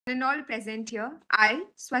And all present here, I,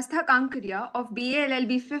 Swastha Kankaria of BA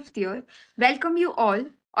LLB 5th year, welcome you all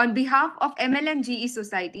on behalf of MLMGE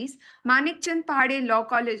Societies, Manikchand Pahade Law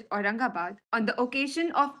College, Aurangabad, on the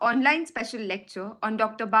occasion of online special lecture on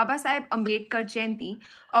Dr. Babasaheb Ambedkar Jayanti,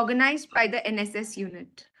 organized by the NSS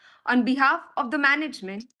unit. On behalf of the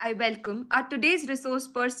management, I welcome our today's resource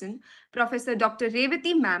person, Professor Dr.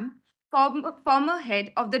 Revathi Ma'am, former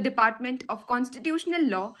head of the Department of Constitutional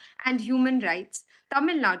Law and Human Rights,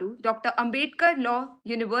 Tamil Nadu, Dr. Ambedkar Law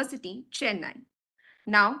University, Chennai.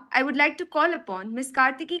 Now, I would like to call upon Ms.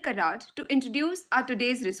 Kartiki Karaj to introduce our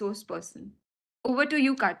today's resource person. Over to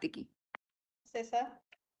you, Kartiki. Namaste, sir.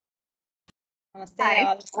 Namaste, Hi.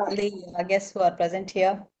 all the guests who are present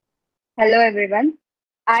here. Hello, everyone.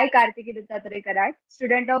 I, Kartiki Dattatare Karat,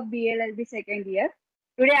 student of BLLB second year.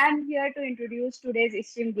 Today, I am here to introduce today's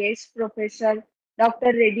esteemed guest, Professor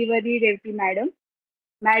Dr. Reddivari Revathi Madam.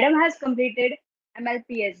 Madam has completed ML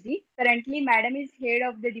PhD. Currently, Madam is head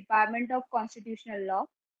of the Department of Constitutional Law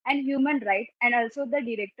and Human Rights and also the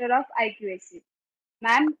director of IQAC.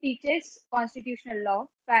 Ma'am teaches constitutional law,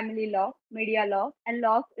 family law, media law, and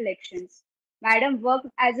law of elections. Madam worked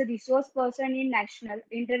as a resource person in national,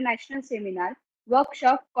 international seminar,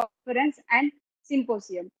 workshop, conference, and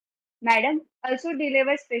symposium. Madam also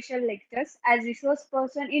delivers special lectures as resource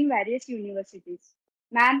person in various universities.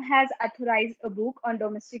 Ma'am has authorized a book on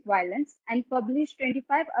domestic violence and published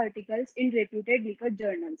 25 articles in reputed legal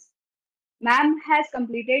journals. Ma'am has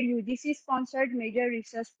completed UGC-sponsored major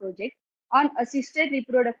research project on assisted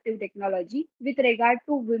reproductive technology with regard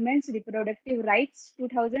to women's reproductive rights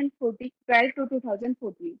 2012 to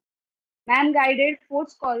 2014. Ma'am guided 4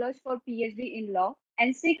 scholars for PhD in law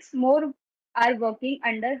and 6 more are working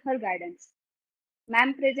under her guidance.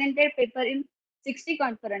 Ma'am presented paper in 60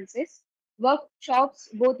 conferences, workshops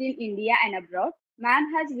both in India and abroad.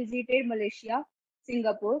 Ma'am has visited Malaysia,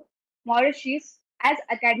 Singapore, Mauritius as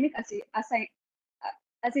academic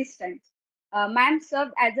assistant. Ma'am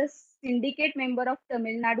served as a syndicate member of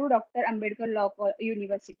Tamil Nadu Dr. Ambedkar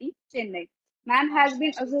University, Chennai. Ma'am has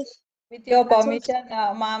been With your permission,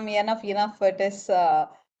 ma'am, enough. It is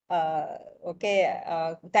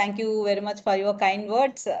okay. Thank you very much for your kind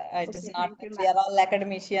words. It is okay, not. thank you, We ma'am. are all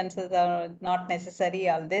academicians. So not necessary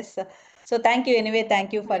all this. So thank you anyway.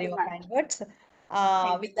 Thank you for Thank you, your ma'am. kind words.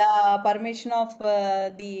 Thank you. With the permission of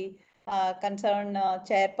the concerned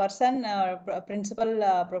chairperson,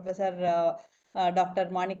 principal Professor Dr.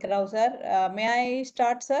 Manik Rao sir, may I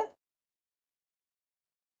start, sir?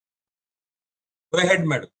 Go ahead,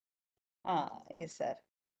 madam. Yes, sir.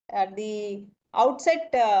 At the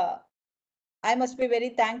outset, I must be very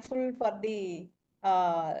thankful for the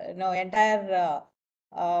entire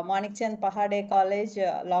Manikchand Pahade College,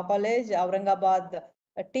 Law College, Aurangabad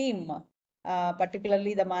team,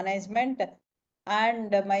 particularly the management,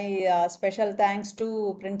 and my special thanks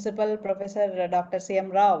to Principal Professor Dr.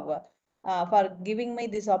 C.M. Rao for giving me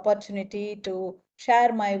this opportunity to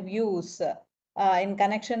share my views in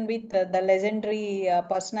connection with the legendary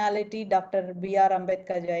personality Dr. B.R.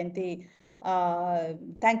 Ambedkar Jayanti.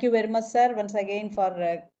 Thank you very much, sir, once again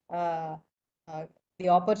for uh, the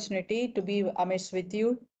opportunity to be amidst with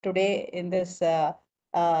you today in this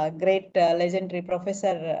great legendary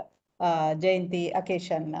Professor Jayanti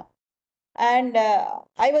occasion. And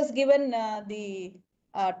I was given the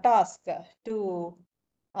task to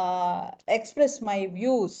express my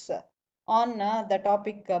views on the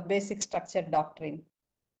topic basic structure doctrine.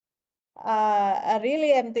 I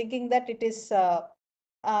really am thinking that it is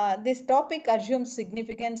this topic assumes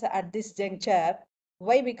significance at this juncture.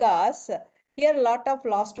 Why? Because here a lot of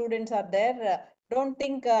law students are there. Don't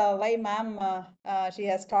think why ma'am she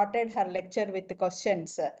has started her lecture with the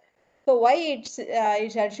questions. So why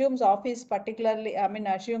it assumes office particularly, I mean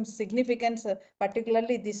assumes significance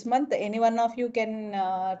particularly this month. Any one of you can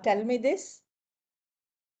tell me this?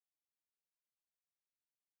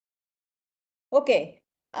 Okay.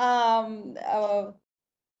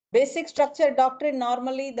 Basic structure doctrine,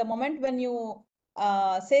 normally the moment when you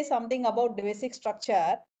say something about the basic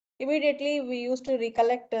structure, immediately we used to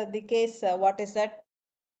recollect the case. What is that?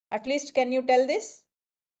 At least can you tell this?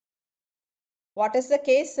 What is the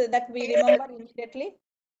case that we remember immediately?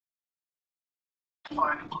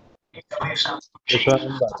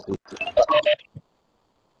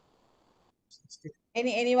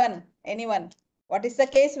 Anyone? What is the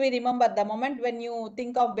case we remember? The moment when you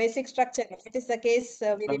think of basic structure, what is the case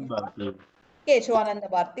we remember? Keshavananda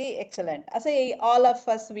Bharati, excellent. As all of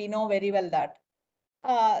us, we know very well that.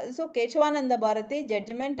 So Keshavananda Bharati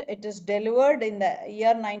judgment, it is delivered in the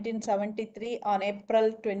year 1973 on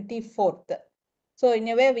April 24th. So in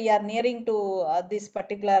a way, we are nearing to this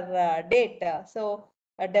particular date. So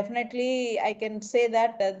definitely I can say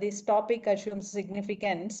that this topic assumes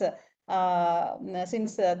significance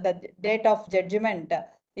since the date of judgment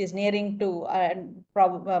is nearing to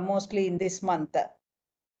mostly in this month.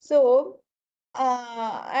 So,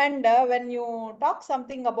 and when you talk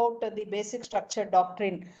something about the basic structure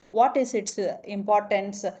doctrine, what is its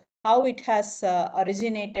importance, how it has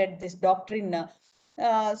originated this doctrine.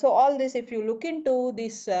 So all this, if you look into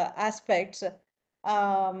these aspects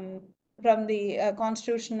from the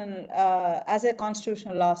constitutional, as a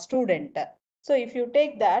constitutional law student. So if you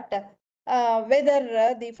take that,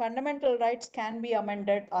 whether the fundamental rights can be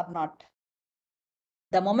amended or not.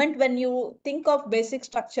 The moment when you think of basic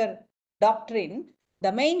structure doctrine,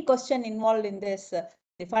 the main question involved in this,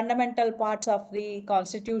 the fundamental parts of the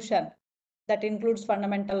constitution, that includes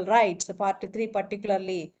fundamental rights, part 3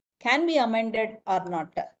 particularly, can be amended or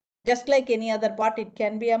not. Just like any other part, it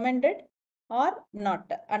can be amended or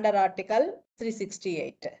not under Article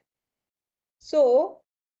 368. So,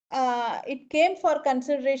 it came for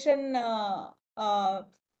consideration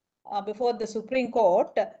before the Supreme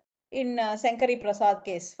Court in Sankari Prasad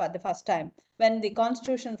case for the first time, when the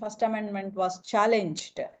Constitution First Amendment was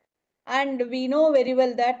challenged. And we know very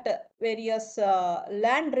well that various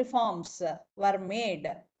land reforms were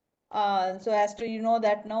made. So as to you know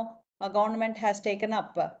that no, a government has taken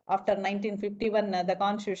up after 1951 the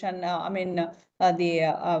Constitution. After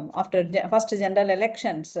first general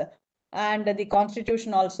elections, and the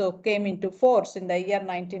Constitution also came into force in the year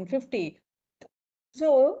 1950.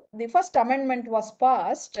 So the First Amendment was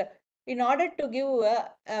passed in order to give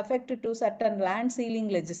effect to certain land sealing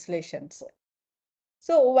legislations.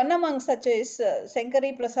 So one among such is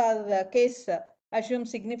Sankari Prasad case assumes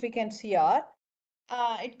significance here.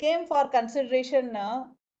 It came for consideration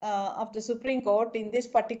of the Supreme Court in this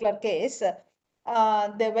particular case.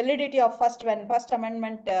 The validity of when First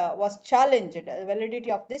Amendment was challenged, the validity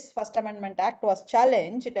of this First Amendment Act was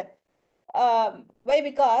challenged. Why?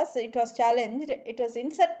 Because it was challenged, it was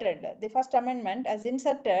inserted, the First Amendment has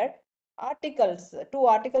inserted articles, two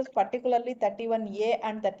articles, particularly 31A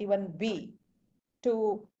and 31B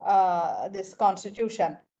to this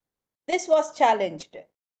constitution. This was challenged.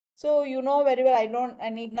 So you know very well, I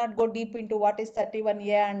need not go deep into what is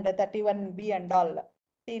 31A and 31B and all.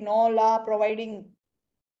 See, no law providing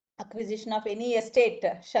acquisition of any estate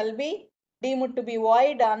shall be deemed to be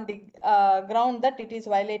void on the ground that it is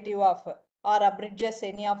violative of or abridges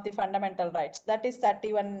any of the fundamental rights. That is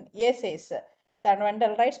 31A says.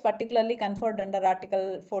 Fundamental rights particularly conferred under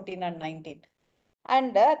Article 14 and 19.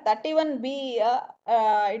 And 31B,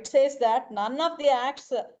 it says that none of the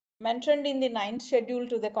acts mentioned in the 9th schedule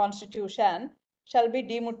to the Constitution shall be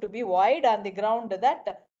deemed to be void on the ground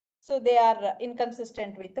that, so they are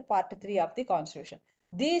inconsistent with the Part 3 of the Constitution.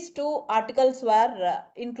 These two articles were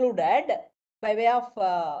included by way of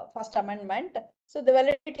First Amendment. So the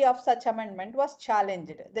validity of such amendment was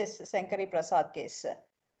challenged, this Sankari Prasad case.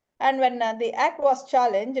 And when the act was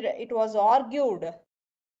challenged, it was argued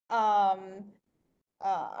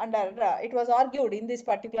it was argued in this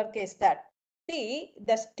particular case that, see,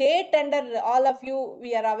 the state under all of you,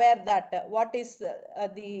 we are aware that what is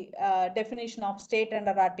the definition of state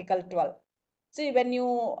under Article 12. See, when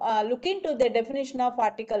you look into the definition of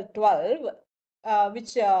Article 12,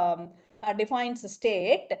 which defines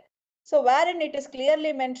state, so wherein it is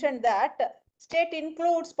clearly mentioned that state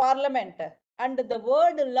includes parliament, and the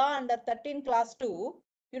word law under 13 class 2,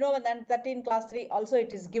 you know, then 13 class 3 also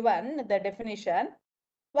it is given the definition,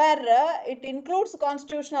 where it includes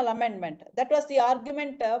constitutional amendment. That was the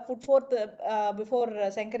argument put forth before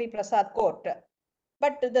Sankari Prasad court.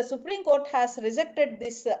 But the Supreme Court has rejected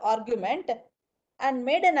this argument and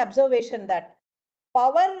made an observation that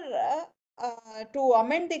power to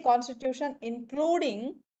amend the Constitution,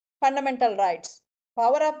 including fundamental rights,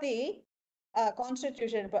 power of the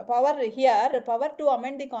Constitution, power here, power to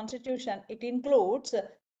amend the Constitution, it includes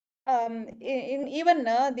in even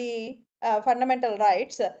the fundamental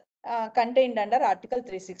rights contained under Article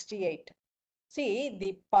 368. See,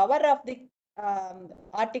 the power of the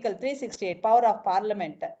Article 368, power of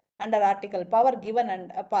Parliament under Article, power given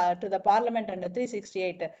and to the Parliament under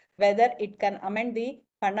 368, whether it can amend the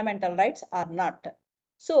fundamental rights or not.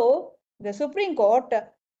 So the Supreme Court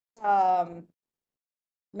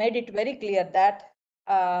made it very clear that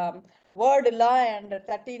word law and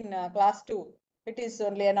 13 class 2, it is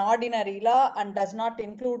only an ordinary law and does not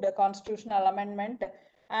include a constitutional amendment.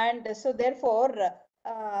 And so therefore,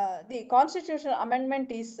 the constitutional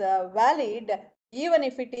amendment is valid even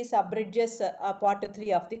if it is abridges Part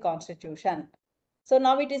 3 of the Constitution. So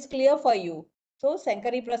now it is clear for you. So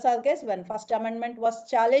Sankari Prasad case, when First Amendment was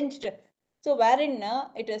challenged So wherein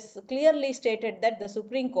it is clearly stated that the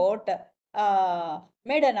Supreme Court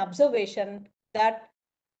made an observation that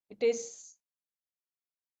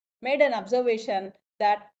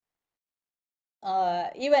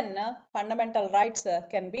even fundamental rights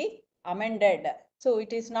can be amended. So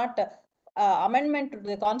it is not amendment to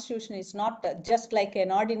the constitution is not just like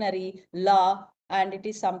an ordinary law, and it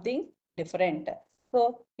is something different.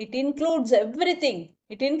 So it includes everything.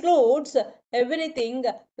 It includes everything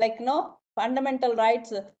like fundamental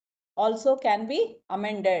rights also can be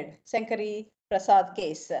amended. Shankari Prasad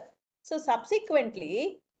case. So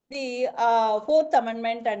subsequently, the 4th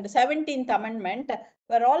Amendment and 17th Amendment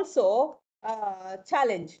were also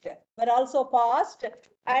challenged, were also passed,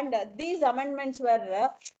 and these amendments were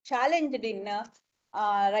challenged in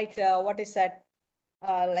what is that,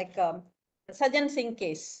 Sajan Singh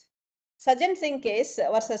case. Sajan Singh case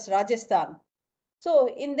versus Rajasthan. So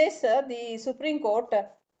in this, the Supreme Court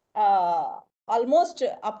almost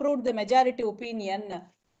approved the majority opinion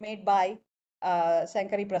made by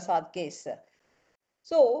Shankari Prasad case.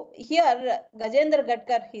 So here Gajendra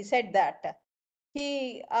Gadkar, he said that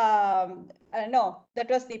he no, that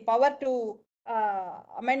was the power to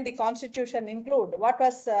amend the constitution include what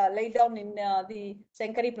was laid down in the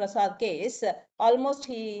Shankari Prasad case. Almost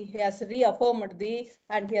he has reaffirmed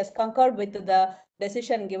and he has concurred with the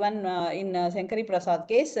decision given in Shankari Prasad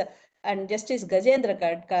case. And Justice Gajendra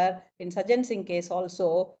Gadkar in Sajan Singh case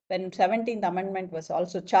also, when 17th Amendment was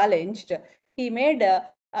also challenged, he made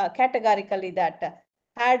categorically that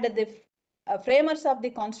had the framers of the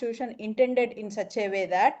constitution intended in such a way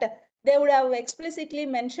that they would have explicitly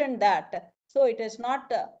mentioned that. So it is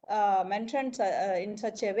not mentioned in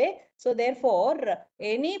such a way. So therefore,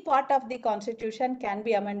 any part of the constitution can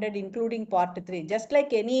be amended, including part 3. Just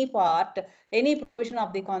like any part, any provision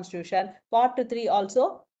of the constitution, part 3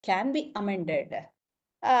 also can be amended.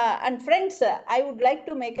 And friends, I would like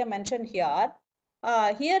to make a mention here.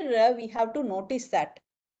 Here we have to notice that.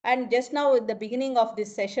 And just now at the beginning of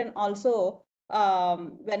this session also,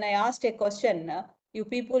 when I asked a question,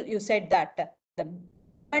 you said that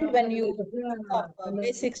when you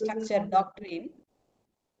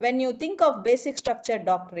think of basic structure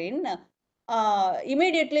doctrine,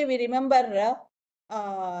 immediately we remember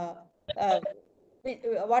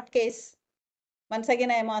what case? Once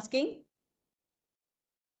again, I am asking.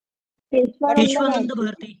 Keshwananda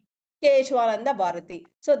Bharati. Keshwananda Bharati.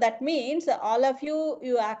 So that means all of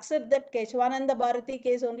you accept that Keshwananda Bharati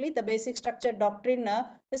case only, the basic structure doctrine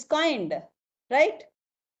is coined, right?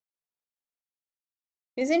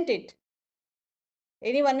 Isn't it?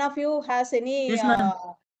 Any one of you has any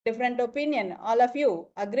different opinion? All of you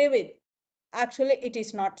agree with? Actually, it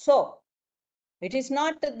is not so. It is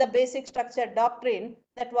not the basic structure doctrine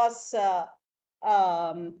that was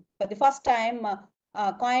for the first time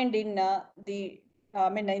coined in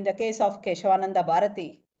in the case of Keshwananda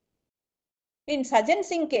Bharati. In Sajan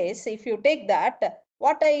Singh case, if you take that,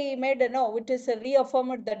 what I made which is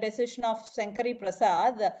reaffirmed the decision of Shankari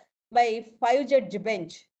Prasad by 5-judge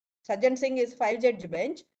bench. Sajan Singh is 5-judge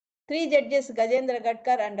bench. 3 judges, Gajendra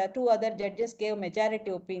Gadkar, and 2 other judges gave majority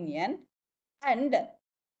opinion, and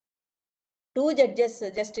 2 judges,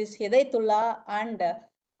 Justice Hidayatullah and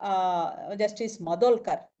Justice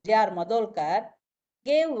Madolkar, J.R. Madolkar,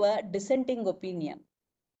 gave a dissenting opinion.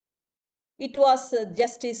 It was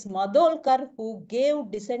Justice Madolkar who gave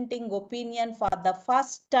dissenting opinion for the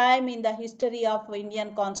first time in the history of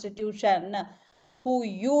Indian Constitution, who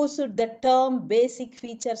used the term basic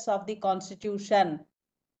features of the Constitution.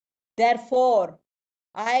 Therefore,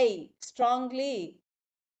 I strongly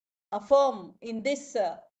affirm in this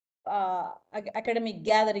academic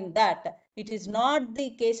gathering that it is not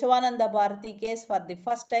the Keshavananda Bharati case. For the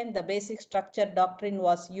first time, the basic structure doctrine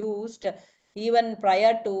was used. Even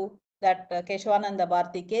prior to that Keshavananda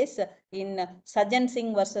Bharati case in Sajan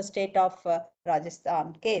Singh versus State of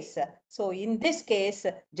Rajasthan case. So in this case,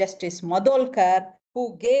 Justice Madolkar,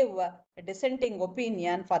 who gave a dissenting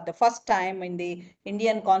opinion for the first time in the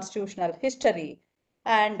Indian constitutional history,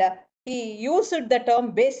 and he used the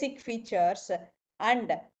term basic features,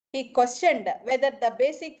 and he questioned whether the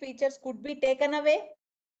basic features could be taken away.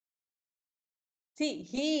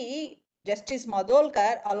 See, Justice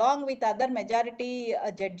Madolkar, along with other majority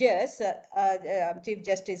judges, Chief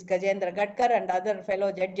Justice Gajendra Gadkar and other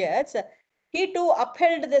fellow judges, he too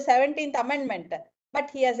upheld the 17th Amendment, but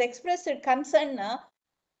he has expressed concern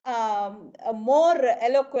more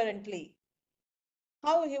eloquently.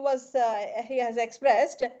 How he has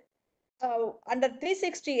expressed under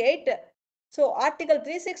 368. So Article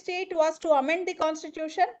 368 was to amend the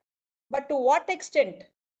Constitution, but to what extent?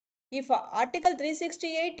 If Article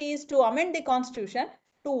 368 is to amend the Constitution,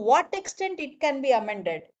 to what extent it can be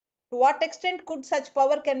amended, to what extent could such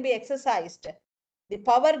power can be exercised. The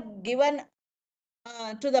power given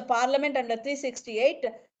to the parliament under 368,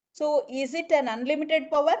 so is it an unlimited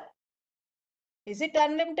power? Is it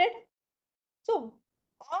unlimited? So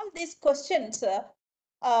all these questions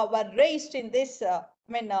were raised in this, to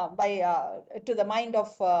the mind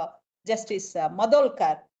of Justice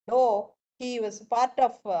Madolkar, though he was part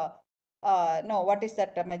of, what is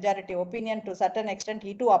that majority opinion to certain extent.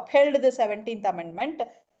 He too upheld the 17th Amendment,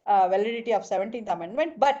 validity of 17th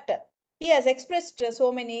Amendment, but he has expressed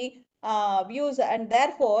so many views, and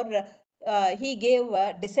therefore he gave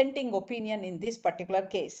a dissenting opinion in this particular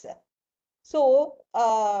case. So,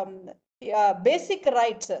 basic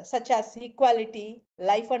rights such as equality,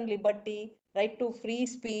 life and liberty, right to free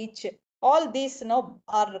speech, all these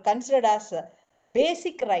are considered as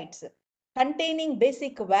basic rights containing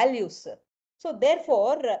basic values. So,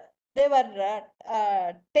 therefore, they were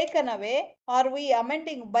taken away. Are we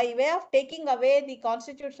amending by way of taking away the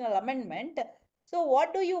constitutional amendment? So,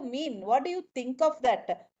 what do you mean? What do you think of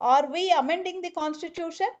that? Are we amending the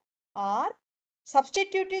constitution or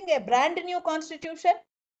substituting a brand new constitution?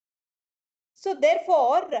 So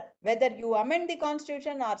therefore, whether you amend the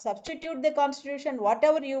constitution or substitute the constitution,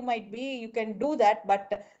 whatever you might be, you can do that,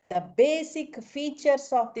 but the basic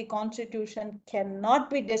features of the constitution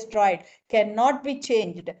cannot be destroyed, cannot be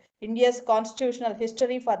changed. India's constitutional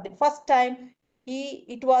history, for the first time,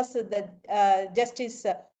 it was the Justice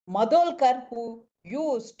Madolkar who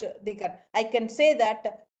used the, I can say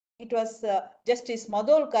that it was Justice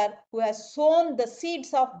Madolkar who has sown the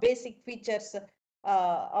seeds of basic features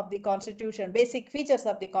of the constitution, basic features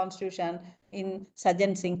of the constitution in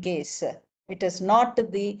Sajjan Singh case. It is not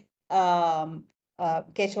the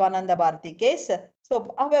Keshwananda Bharati case.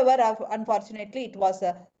 So, however, unfortunately, it was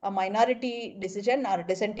a minority decision or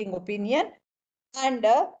dissenting opinion, and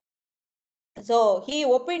so he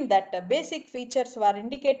opined that basic features were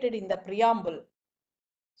indicated in the preamble.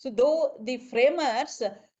 So though the framers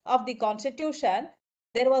of the constitution,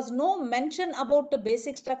 there was no mention about the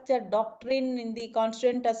basic structure doctrine in the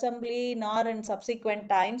Constituent Assembly nor in subsequent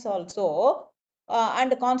times also,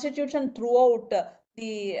 and the constitution throughout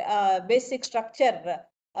the basic structure,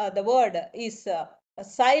 the word is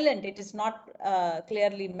silent. It is not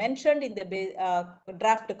clearly mentioned in the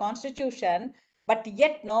draft constitution, but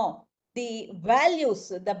yet no, the values,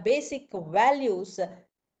 the basic values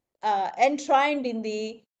enshrined in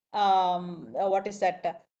the what is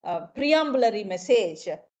that preambulary message,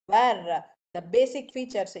 where the basic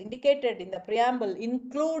features indicated in the preamble,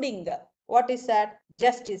 including what is that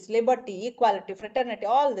justice, liberty, equality, fraternity,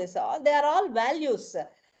 all this, they are all values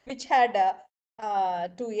which had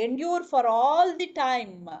to endure for all the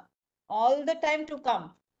time to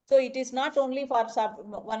come. So it is not only for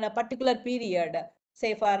one particular period,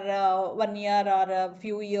 say for 1 year or a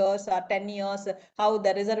few years or 10 years, how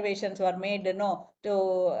the reservations were made,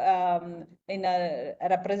 to in a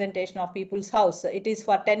representation of people's house. It is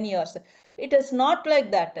for 10 years. It is not like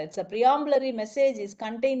that. It's a preambulary message is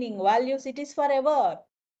containing values. It is forever.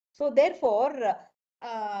 So therefore,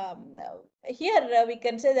 here we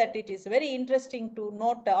can say that it is very interesting to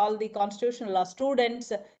note all the constitutional law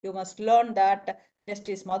students. You must learn that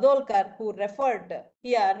Justice Madolkar, who referred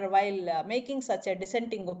here while making such a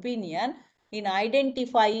dissenting opinion in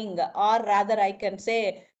identifying, or rather I can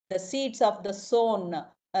say the seeds of the sown,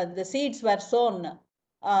 the seeds were sown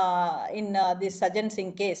in this Sajjan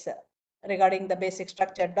Singh case regarding the basic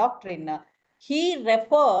structure doctrine. He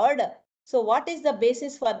referred, so what is the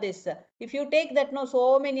basis for this? If you take that,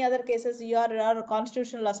 so many other cases, you are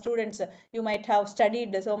constitutional law students, you might have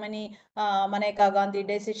studied so many Maneka Gandhi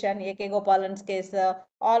decision, A.K. Gopalan's case,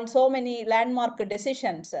 all so many landmark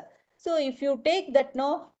decisions. So if you take that,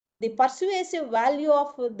 the persuasive value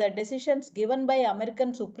of the decisions given by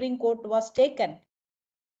American Supreme Court was taken.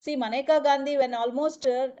 See, Maneka Gandhi, when almost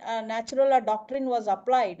natural doctrine was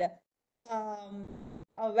applied,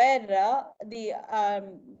 where the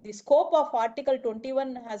scope of Article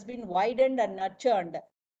 21 has been widened and nurtured.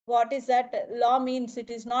 What is that? Law means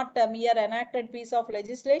it is not a mere enacted piece of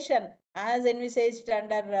legislation as envisaged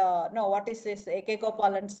under, what is this, A.K.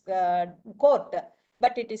 Gopalan's court,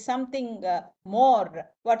 but it is something more.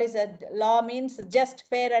 What is that? Law means just,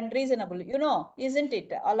 fair and reasonable, isn't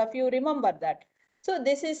it? All of you remember that. So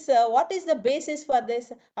this is what is the basis for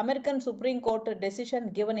this American Supreme Court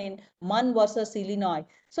decision given in Munn versus Illinois.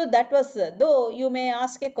 So that was, though you may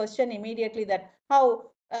ask a question immediately that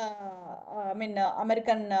how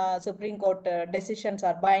American Supreme Court decisions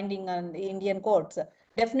are binding on the Indian courts.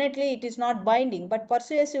 Definitely it is not binding, but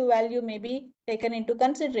persuasive value may be taken into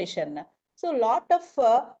consideration. So lot of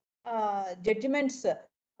judgments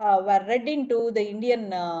were read into the Indian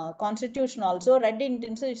constitution also, read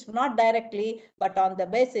into, it's not directly, but on the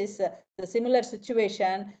basis, the similar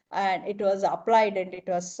situation, and it was applied and it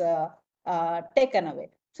was taken away.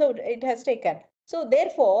 So it has taken. So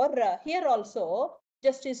therefore, here also,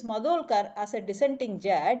 Justice Madolkar, as a dissenting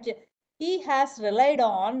judge, he has relied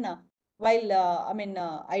on,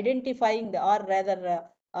 while, identifying the, or rather,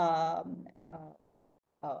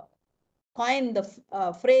 coin the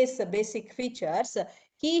phrase basic features,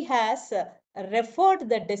 he has referred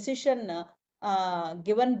the decision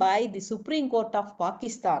given by the Supreme Court of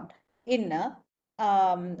Pakistan in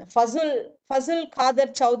Fazl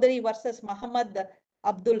Qadir Chowdhury versus Muhammad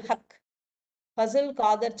Abdul Haq. Fazl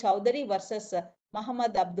Qadir Chowdhury versus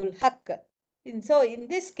Muhammad Abdul Haq. So in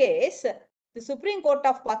this case, the Supreme Court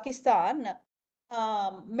of Pakistan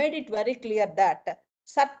made it very clear that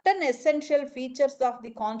certain essential features of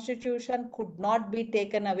the constitution could not be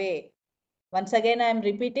taken away. Once again, I am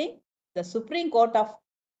repeating, the Supreme Court of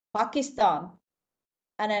Pakistan,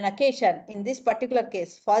 on an occasion, in this particular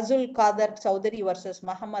case, Fazl Qadir Chowdhury versus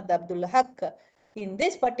Muhammad Abdul Haq, in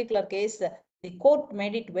this particular case, the court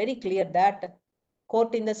made it very clear that,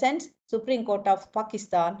 court in the sense, Supreme Court of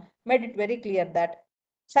Pakistan made it very clear that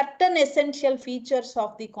certain essential features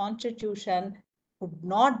of the constitution could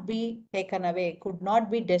not be taken away, could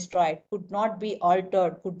not be destroyed, could not be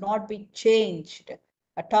altered, could not be changed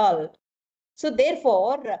at all. So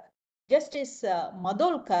therefore, Justice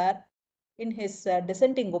Madolkar, in his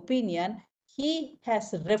dissenting opinion, he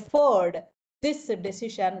has referred this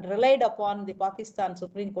decision, relied upon the Pakistan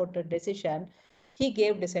Supreme Court decision, he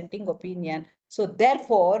gave dissenting opinion. So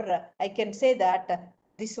therefore, I can say that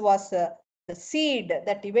this was the seed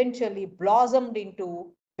that eventually blossomed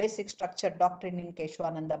into basic structure doctrine in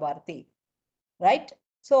Keshwananda Bharati, right?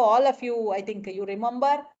 So all of you, I think you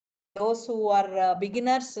remember, those who are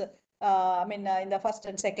beginners, in the first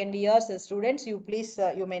and second years, students, you please,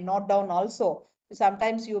 you may note down also.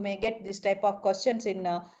 Sometimes you may get this type of questions in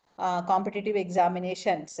competitive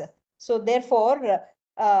examinations. So therefore,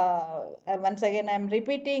 once again, I'm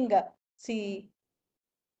repeating, see,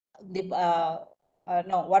 the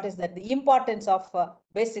what is that? The importance of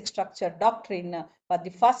basic structure doctrine for the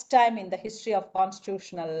first time in the history of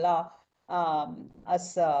constitutional law,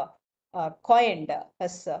 as coined,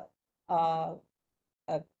 as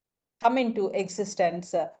come into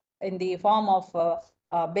existence in the form of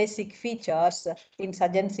basic features in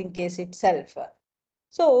Sajjan Singh case itself.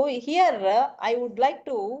 So here I would like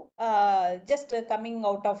to just coming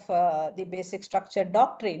out of the basic structure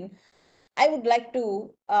doctrine, I would like to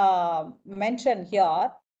mention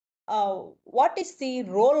here what is the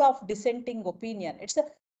role of dissenting opinion. It's a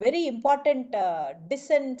very important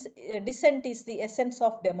dissent. Dissent is the essence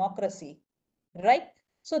of democracy, right?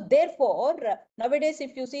 So therefore, nowadays,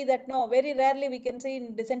 if you see that, no, very rarely we can see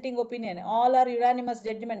in dissenting opinion, all are unanimous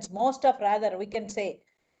judgments, most of rather we can say.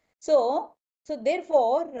 So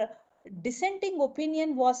therefore, dissenting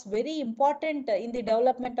opinion was very important in the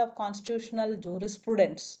development of constitutional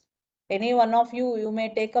jurisprudence. Any one of you, you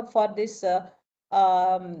may take up for this,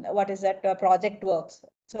 what is that, project works.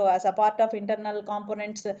 So as a part of internal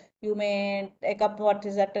components, you may take up what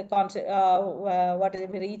is that, what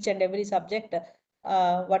is each and every subject,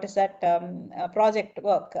 what is that, project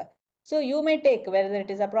work. So you may take, whether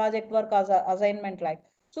it is a project work or assignment like.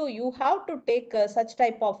 So you have to take such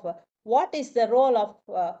type of, what is the role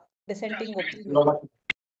of dissenting opinion?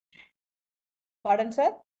 Pardon,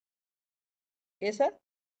 sir? Yes, sir?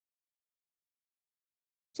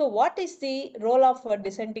 So what is the role of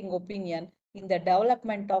dissenting opinion in the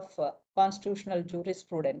development of constitutional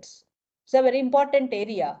jurisprudence? It's a very important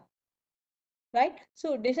area, right?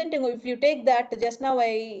 So dissenting, if you take that, just now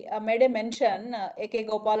I made a mention, A.K.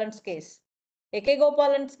 Gopalan's case. A.K.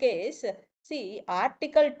 Gopalan's case, see,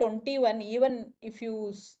 Article 21, even if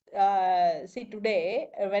you see today,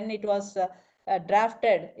 when it was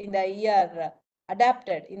drafted in the year,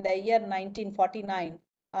 adapted in the year 1949,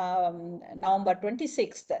 November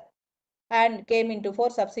 26th, and came into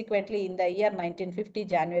force subsequently in the year 1950,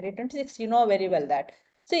 January 26th, you know very well that.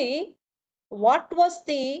 See, what was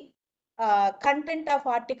the content of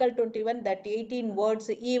Article 21, that 18 words,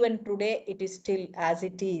 even today, it is still as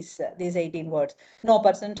it is, these 18 words. No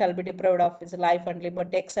person shall be deprived of his life and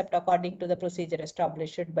liberty except according to the procedure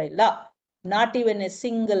established by law. Not even a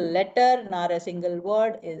single letter nor a single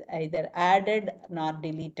word is either added nor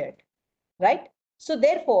deleted, right? So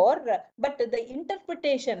therefore, but the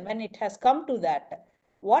interpretation, when it has come to that,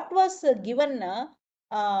 what was given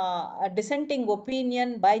a dissenting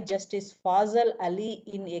opinion by Justice Fazal Ali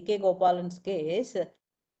in A.K. Gopalan's case,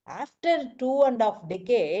 after 2.5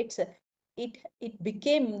 decades, it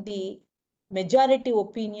became the majority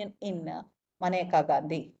opinion in Maneka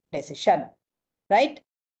Gandhi decision, right?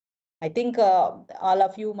 I think all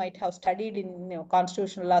of you might have studied in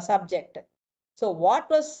constitutional law subject. So what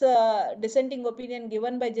was dissenting opinion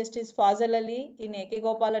given by Justice Fazal Ali in A.K.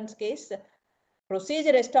 Gopalan's case?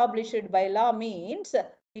 Procedure established by law means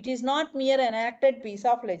it is not mere enacted piece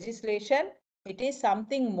of legislation. It is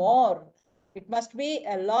something more. It must be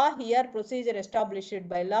a law here. Procedure established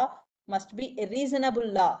by law must be a reasonable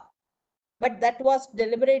law. But that was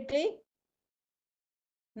deliberately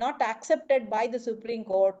not accepted by the Supreme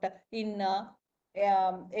Court in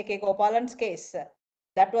A.K. Gopalan's case.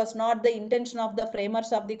 That was not the intention of the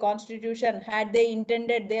framers of the Constitution. Had they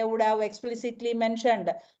intended, they would have explicitly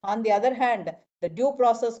mentioned. On the other hand, the due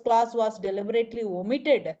process clause was deliberately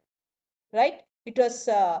omitted, right? It was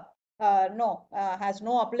has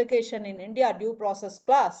no application in India, due process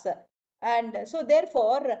clause. And so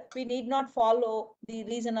therefore, we need not follow the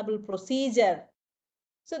reasonable procedure.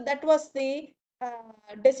 So that was the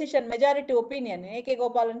decision, majority opinion, A.K.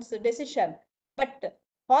 Gopalan's decision. But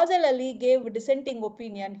Fazal Ali gave dissenting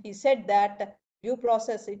opinion. He said that due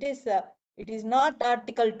process, it is not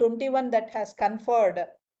Article 21 that has conferred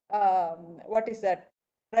what is that,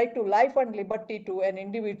 right to life and liberty to an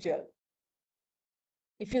individual.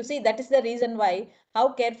 If you see, that is the reason why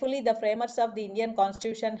how carefully the framers of the Indian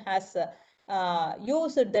Constitution has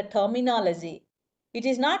used the terminology. It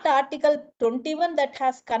is not Article 21 that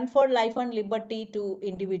has conferred life and liberty to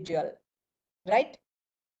individual, right?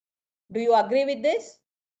 Do you agree with this?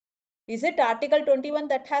 Is it Article 21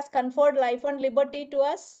 that has conferred life and liberty to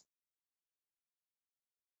us?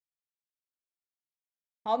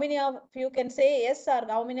 How many of you can say yes, or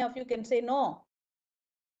how many of you can say no?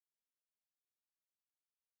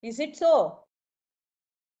 Is it so?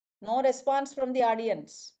 No response from the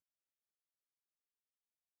audience.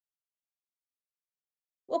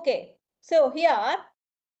 Okay, so here,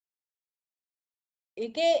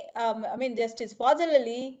 Justice Fazal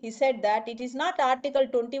Ali, he said that it is not Article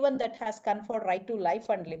 21 that has conferred right to life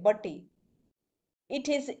and liberty. It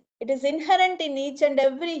is inherent in each and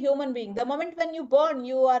every human being. The moment when you born,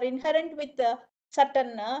 you are inherent with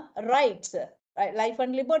certain rights, life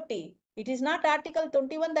and liberty. It is not Article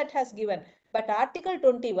 21 that has given, but Article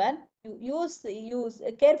 21, you use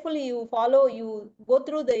carefully, you follow, you go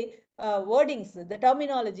through the wordings, the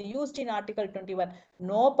terminology used in Article 21.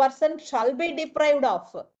 No person shall be deprived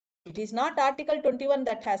of. It is not Article 21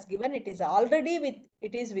 that has given, it is already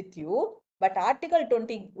with you, but Article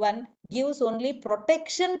 21 gives only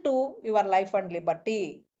protection to your life and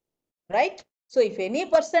liberty, right? So if any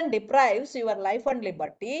person deprives your life and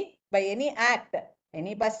liberty by any act,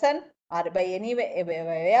 any person, or by any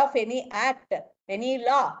way of any act, any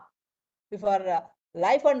law, if our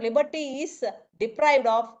life and liberty is deprived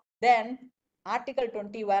of, then Article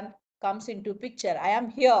 21 comes into picture. I am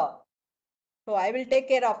here, so I will take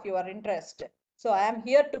care of your interest. So I am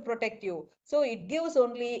here to protect you. So it gives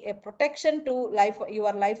only a protection to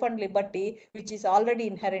your life and liberty, which is already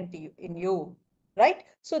inherent in you, right?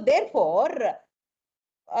 So therefore,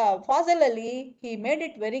 Fazal Ali, he made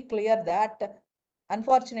it very clear that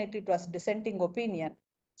unfortunately it was dissenting opinion.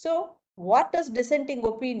 So what is dissenting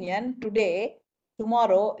opinion today?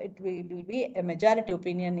 Tomorrow it will be a majority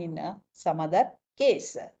opinion in some other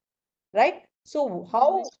case, right? So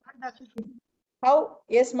how,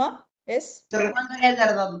 yes, ma? Yes?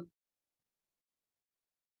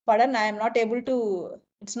 Pardon, I am not able to,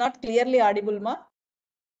 it's not clearly audible, ma?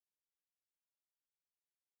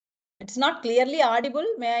 It's not clearly audible.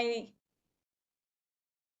 May I?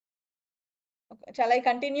 Okay. Shall I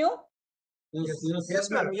continue? Yes,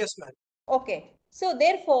 ma'am. Yes, ma'am. Okay. So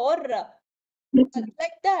therefore,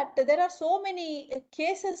 like that, there are so many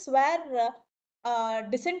cases where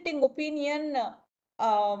dissenting opinion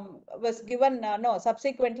was given. No,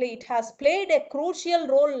 subsequently, it has played a crucial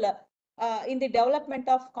role in the development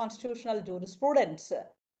of constitutional jurisprudence.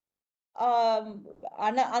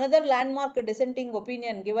 Another landmark dissenting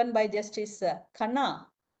opinion given by Justice Khanna.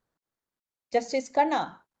 Justice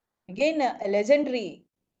Khanna, again a legendary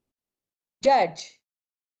judge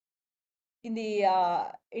in the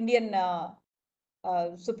Indian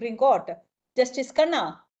Supreme Court. Justice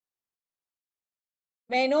Khanna,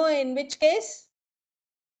 may I know in which case?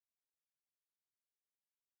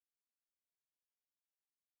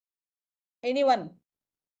 Anyone?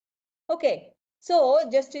 Okay, so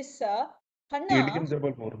Justice Khanna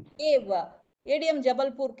gave ADM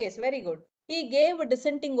Jabalpur case. Very good. He gave a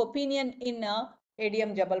dissenting opinion in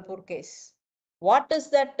ADM Jabalpur case. What is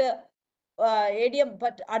that ADM,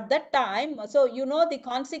 but at that time, so you know the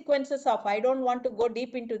consequences of, I don't want to go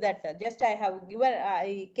deep into that. Just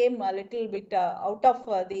I came a little bit out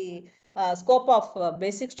of the scope of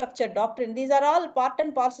basic structure doctrine. These are all part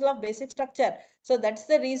and parcel of basic structure. So that's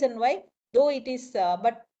the reason why, though it is,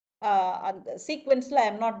 but sequentially I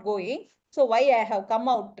am not going. So why I have come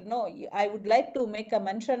out, no, I would like to make a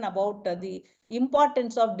mention about the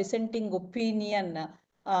importance of dissenting opinion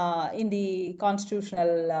in the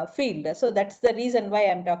constitutional field. So that's the reason why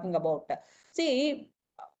I'm talking about. See,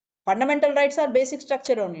 fundamental rights are basic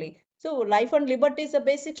structure only. So life and liberty is a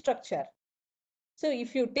basic structure. So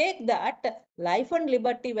if you take that, life and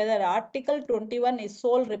liberty, whether Article 21 is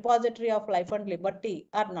sole repository of life and liberty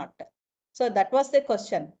or not. So that was the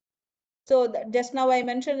question. So just now I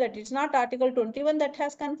mentioned that it's not Article 21 that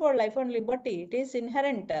has conferred life and liberty. It is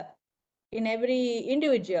inherent in every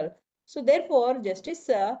individual. So therefore, Justice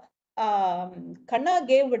Khanna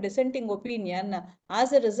gave a dissenting opinion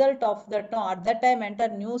as a result of that. No, at that time, entire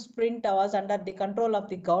newsprint was under the control of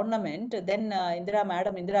the government. Then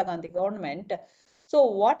Madam Indira Gandhi government. So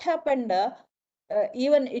what happened?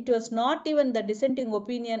 Even it was not even the dissenting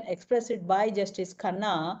opinion expressed by Justice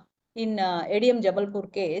Khanna in ADM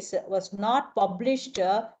Jabalpur case was not published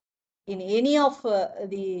in any of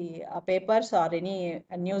the papers or any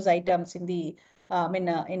news items in the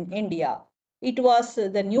in India. It was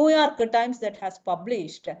the New York Times that has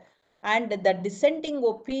published, and the dissenting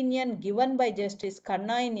opinion given by Justice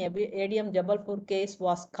Khanna in ADM Jabalpur case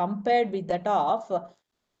was compared with that of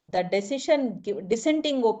the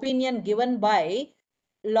dissenting opinion given by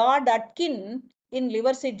Lord Atkin in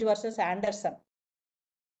Liversidge versus Anderson.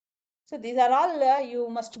 So these are all you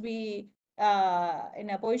must be in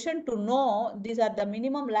a position to know. These are the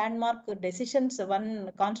minimum landmark decisions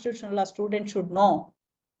one constitutional law student should know,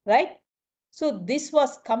 right? So this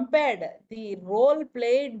was compared, the role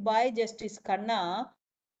played by Justice Khanna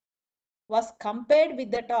was compared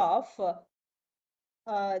with that of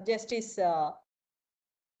Justice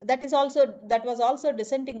that was also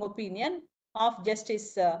dissenting opinion of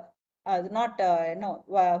Justice not no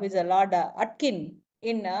who is a Lord Atkin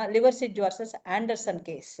in Liversidge versus Anderson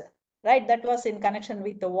case, right? That was in connection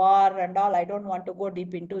with the war and all. I don't want to go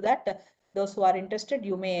deep into that. Those who are interested,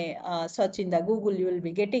 you may search in the Google, you will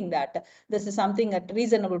be getting that. This is something at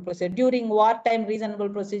reasonable procedure. During wartime, reasonable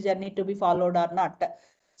procedure need to be followed or not.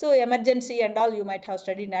 So emergency and all, you might have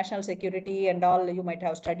studied national security and all, you might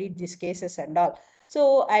have studied these cases and all.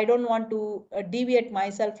 So I don't want to deviate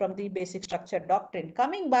myself from the basic structure doctrine.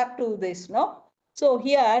 Coming back to this, no? So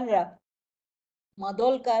here,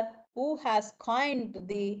 Madolkar, who has coined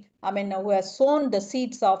the, who has sown the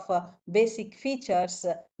seeds of basic features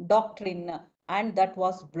doctrine, and that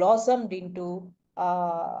was blossomed into,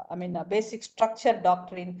 a basic structure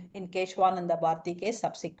doctrine in Keshwananda Bharti case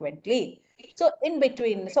subsequently. So in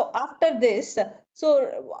between, so after this,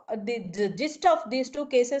 so the gist of these two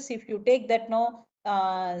cases, if you take that, no,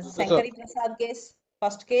 Sankari Prasad case,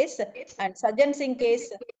 first case, and Sajjan Singh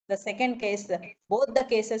case, the second case, both the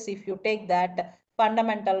cases, if you take that,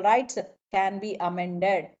 fundamental rights can be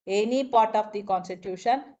amended. Any part of the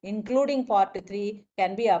constitution, including part 3,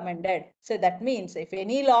 can be amended. So that means if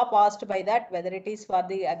any law passed by that, whether it is for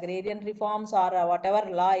the agrarian reforms or whatever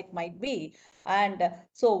law it might be, and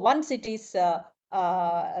so once it is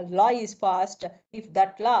law is passed, if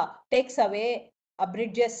that law takes away,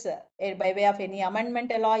 abridges by way of any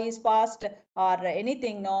amendment, a law is passed or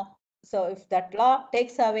anything, no. So if that law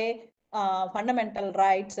takes away fundamental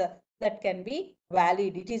rights, that can be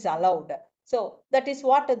valid, it is allowed. So that is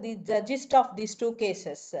what the gist of these two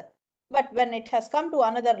cases. But when it has come to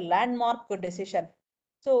another landmark decision,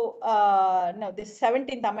 so no, this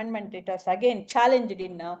 17th Amendment, it was again challenged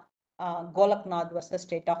in Golaknath versus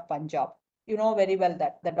State of Punjab. You know very well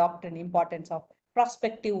that the doctrine, importance of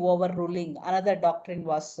prospective overruling, another doctrine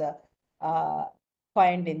was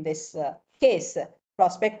coined in this case,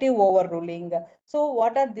 prospective overruling. So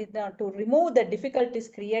what are the, to remove the difficulties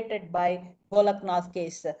created by Golaknath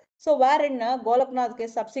case. So wherein Golaknath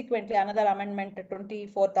case, subsequently another amendment,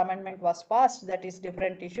 24th Amendment was passed, that is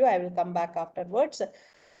different issue. I will come back afterwards.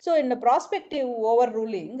 So in the prospective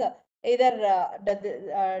overruling, either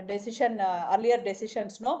the decision, earlier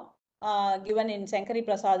decisions, no, given in Sankari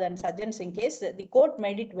Prasad and Sajjan Singh case, the court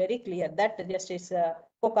made it very clear that Justice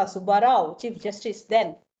Koka Subbarao, Chief Justice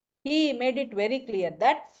then, he made it very clear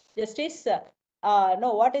that Justice,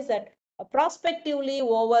 no, what is that? Prospectively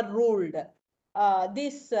overruled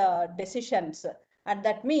these decisions. And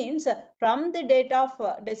that means from the date of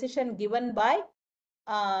decision given by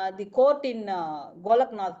the court in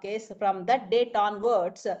Golaknath case, from that date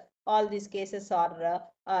onwards, all these cases are,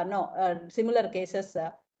 similar cases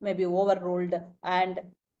may be overruled, and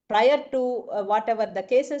prior to whatever the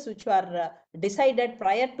cases which were decided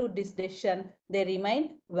prior to this decision, they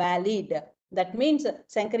remain valid. That means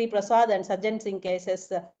Shankari Prasad and Sajjan Singh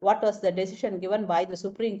cases, what was the decision given by the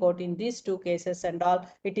Supreme Court in these two cases and all,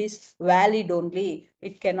 it is valid only.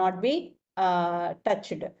 It cannot be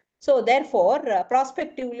touched. So therefore,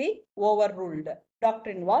 prospectively overruled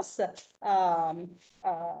doctrine was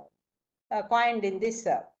coined in this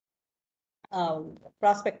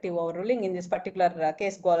prospective overruling in this particular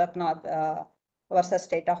case, Golaknath versus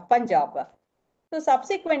State of Punjab. So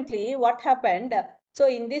subsequently, what happened? So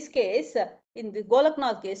in this case, in the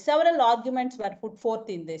Golaknath case, several arguments were put forth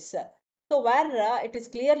in this. So where it is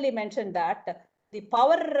clearly mentioned that the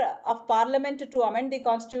power of Parliament to amend the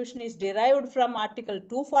Constitution is derived from Article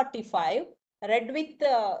 245, read with,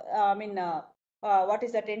 what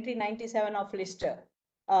is that, entry 97 of list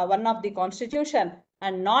 1 of the Constitution,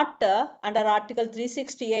 and not under Article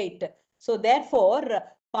 368. So therefore,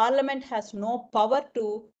 Parliament has no power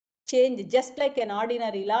to change. Just like an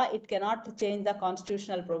ordinary law, it cannot change the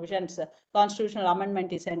constitutional provisions. Constitutional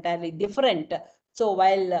amendment is entirely different. So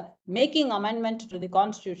while making amendment to the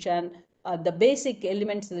Constitution, the basic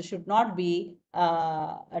elements should not be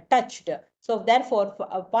touched. So therefore,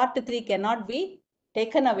 part 3 cannot be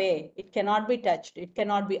taken away. It cannot be touched. It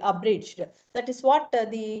cannot be abridged. That is what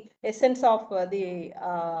the essence of the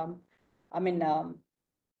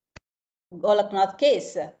Golaknath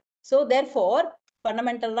case. So therefore,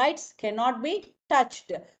 fundamental rights cannot be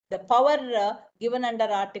touched. The power given under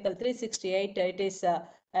Article 368, it is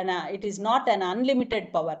not an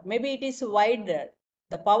unlimited power. Maybe it is wider.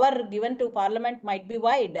 The power given to Parliament might be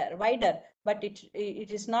wider, but it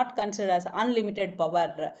is not considered as unlimited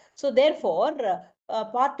power. So therefore,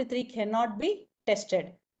 part 3 cannot be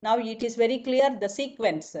tested. Now it is very clear the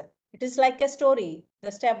sequence. It is like a story,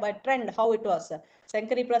 the step by trend, how it was.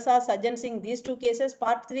 Shankari Prasad, Sajjan Singh, these two cases,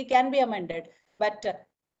 part 3 can be amended. But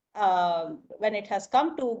when it has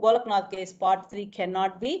come to Golaknath case, part 3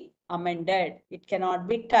 cannot be amended. It cannot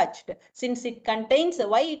be touched. Since it contains,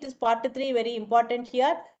 why it is part 3 very important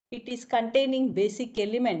here? It is containing basic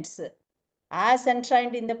elements as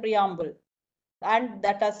enshrined in the preamble. And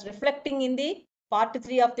that is reflecting in the part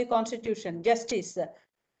 3 of the Constitution, justice,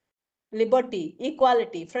 liberty,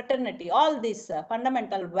 equality, fraternity, all these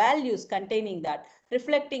fundamental values containing that,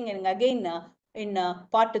 reflecting in again in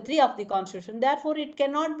part 3 of the Constitution. Therefore, it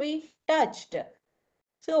cannot be touched.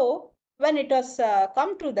 So when it has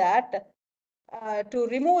come to that, to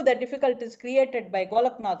remove the difficulties created by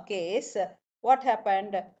Golaknath case, what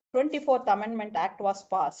happened? 24th Amendment Act was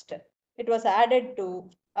passed. It was added to,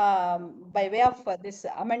 by way of this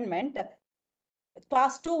amendment,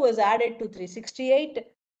 class 2 was added to 368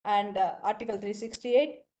 and Article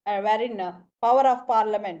 368, wherein power of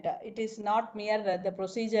Parliament, it is not mere the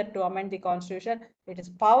procedure to amend the Constitution, it is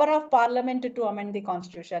power of Parliament to amend the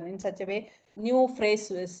Constitution. In such a way, new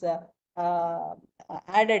phrase was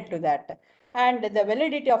added to that. And the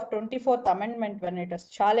validity of 24th Amendment, when it was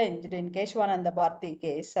challenged in Keshavananda Bharati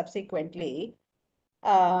case, subsequently,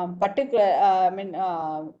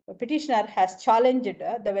 petitioner has challenged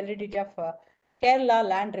the validity of Kerala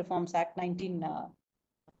Land Reforms Act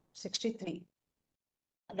 1963.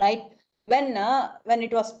 Right? When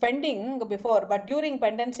it was pending before, but during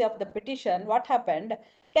pendency of the petition, what happened?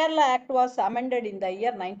 Kerala Act was amended in the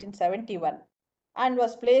year 1971 and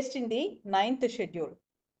was placed in the 9th schedule.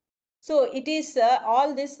 So it is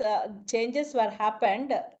all these changes were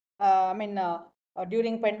happened.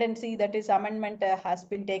 During pendency, that is amendment has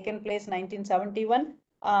been taken place 1971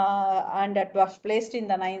 and it was placed in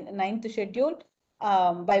the 9th schedule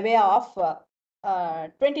by way of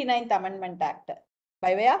 29th Amendment Act.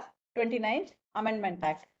 By way of 29th Amendment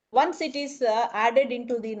Act. Once it is added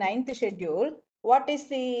into the 9th schedule, what is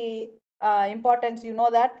the importance? You know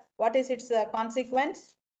that. What is its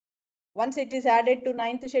consequence? Once it is added to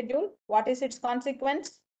 9th schedule, what is its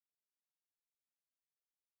consequence?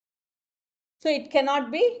 So it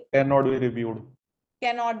cannot be reviewed.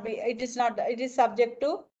 Cannot be. It is not. It is subject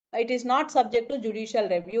to. It is not subject to judicial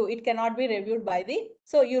review. It cannot be reviewed by the.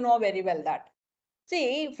 So you know very well that.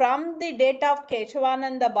 See, from the date of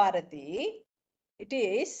Keshavananda Bharati, it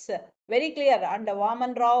is very clear. Under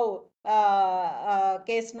Vaman Rao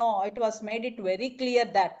case, no, it was made it very clear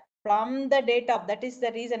that from the date of, that is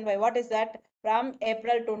the reason why, what is that? From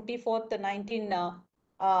April 24th, 19,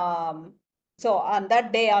 so on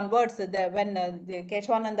that day onwards, when the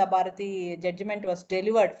Keshavananda Bharati judgment was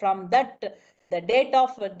delivered, from that, the date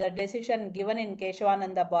of the decision given in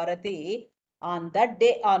Keshavananda Bharati, on that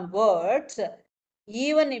day onwards,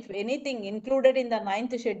 even if anything included in the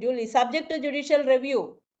 9th schedule is subject to judicial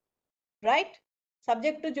review, right?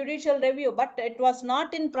 subject to judicial review, but it was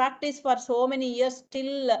not in practice for so many years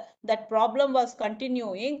till that problem was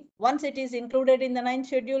continuing. Once it is included in the 9th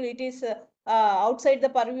schedule, it is outside the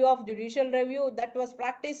purview of judicial review. That was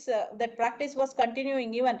practice, that practice was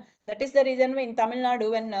continuing even. That is the reason in Tamil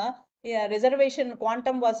Nadu, when reservation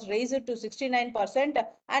quantum was raised to 69%,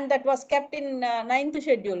 and that was kept in 9th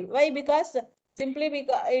schedule. Why? Because simply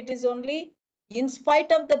because it is only in spite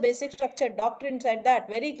of the basic structure doctrine said that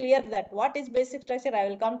very clear that what is basic structure, I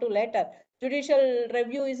will come to later. Judicial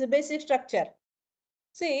review is a basic structure.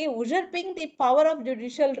 See, usurping the power of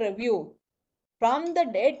judicial review from the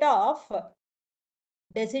date of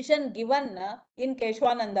decision given in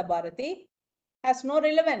Keshwananda Bharati has no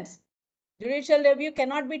relevance. Judicial review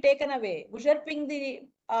cannot be taken away. Usurping the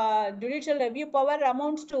judicial review power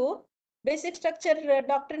amounts to basic structure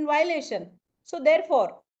doctrine violation. So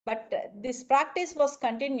therefore, but this practice was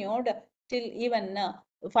continued till even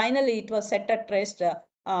finally it was set at rest.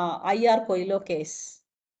 IR Coelho case.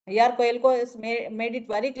 IR Coelho has made it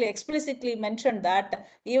very clear, explicitly mentioned that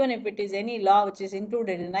even if it is any law which is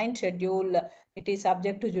included in 9th schedule, it is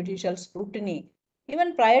subject to judicial scrutiny.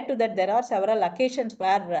 Even prior to that, there are several occasions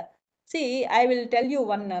where, see, I will tell you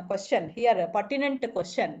one question here, a pertinent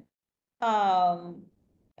question.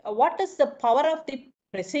 What is the power of the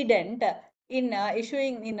president in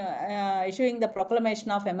issuing the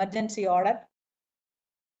proclamation of emergency order?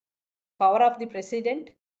 Power of the president?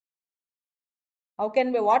 How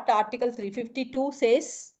can we, what Article 352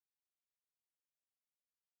 says?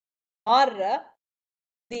 Or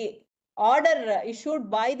the order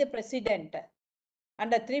issued by the president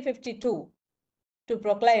under 352 to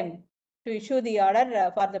proclaim, to issue the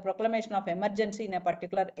order for the proclamation of emergency in a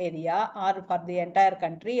particular area or for the entire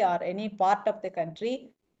country or any part of the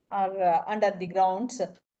country, or under the grounds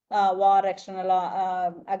war,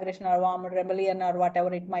 external aggression or armed rebellion or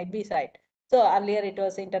whatever it might be said. So earlier it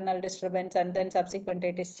was internal disturbance and then subsequent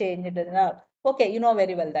it is changed and all. Okay, you know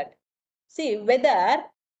very well that. See, whether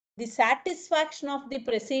the satisfaction of the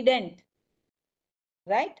president,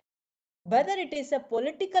 right, whether it is a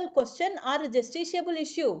political question or a justiciable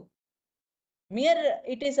issue. Mere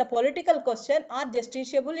it is a political question or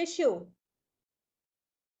justiciable issue.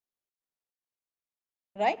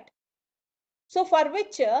 Right? So for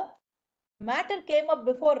which matter came up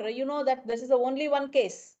before, you know that this is the only one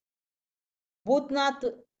case. Bhutnath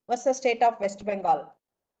versus state of West Bengal.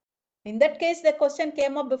 In that case, the question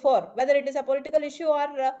came up before, whether it is a political issue or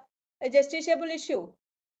a justiciable issue.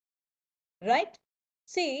 Right?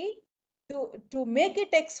 See, to make it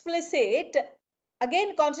explicit,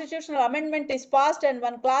 again constitutional amendment is passed and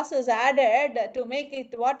one clause is added to make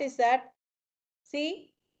it, what is that?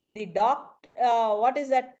 See, the what is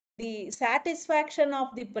that? The satisfaction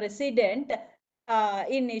of the president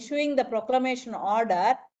in issuing the proclamation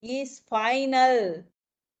order is final.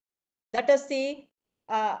 That is the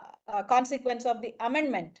consequence of the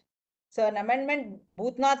amendment. So an amendment,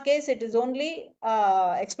 Bhutnath case, it is only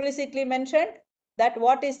explicitly mentioned that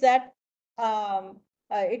what is that?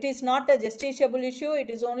 It is not a justiciable issue. It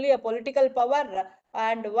is only a political power.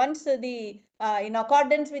 And once the in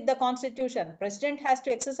accordance with the constitution, president has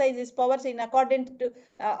to exercise his powers in accordance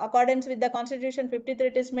with the constitution 53.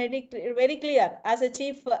 It is made it very clear as a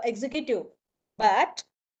chief executive. But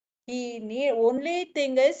he need, only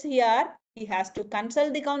thing is here he has to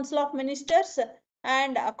consult the council of ministers,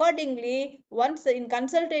 and accordingly once in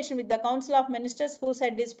consultation with the council of ministers, who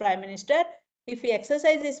said is prime minister, if he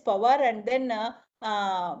exercises power and then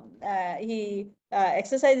he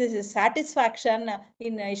exercises his satisfaction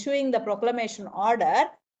in issuing the proclamation order,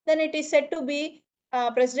 then it is said to be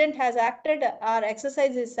president has acted or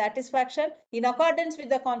exercised his satisfaction in accordance with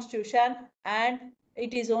the constitution, and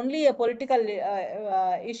it is only a political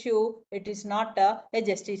issue. It is not a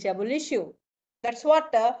justiciable issue. That's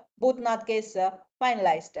what Bhutnath case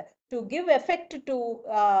finalized. To give effect to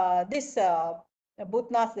this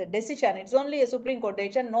Bhutnath decision, it's only a Supreme Court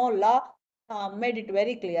decision. No law made it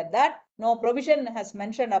very clear that no provision has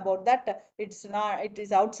mentioned about that. It's not. It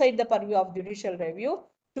is outside the purview of judicial review.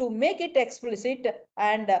 To make it explicit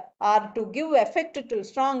and or to give effect to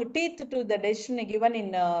strong teeth to the decision given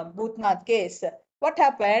in Bhutnath case, what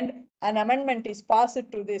happened? An amendment is passed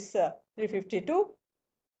to this 352.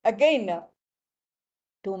 Again,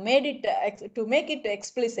 to make it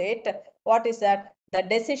explicit, what is that? The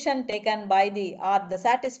decision taken by the or the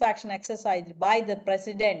satisfaction exercised by the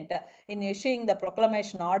president in issuing the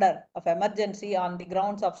proclamation order of emergency on the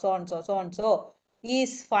grounds of so and so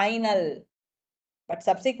is final. But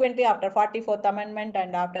subsequently, after 44th Amendment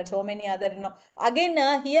and after so many other,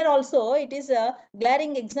 again here also it is a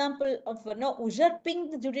glaring example of usurping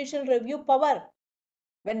the judicial review power.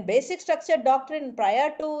 when basic structure doctrine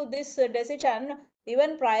prior to this decision,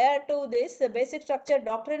 even prior to this, basic structure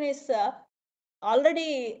doctrine is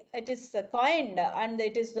already it is coined and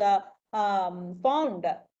it is found,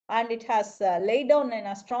 and it has laid down in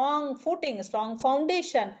a strong footing, strong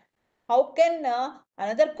foundation. How can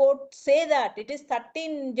another court say that it is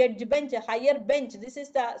 13 judge bench, higher bench? This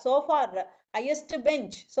is the so far highest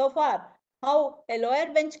bench so far. How a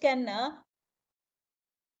lower bench can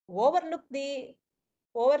overlook the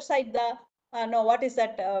oversight the no, what is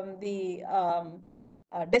that the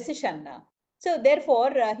decision? So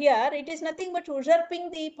therefore, here it is nothing but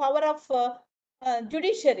usurping the power of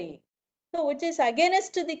judiciary, so which is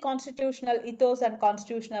against the constitutional ethos and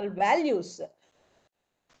constitutional values.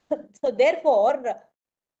 So therefore,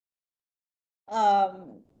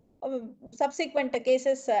 subsequent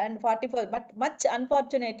cases and 44, but much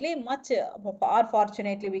unfortunately, much or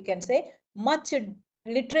fortunately we can say, much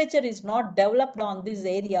literature is not developed on this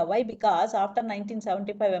area. Why? Because after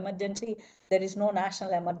 1975 emergency, there is no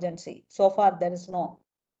national emergency. So far there is no,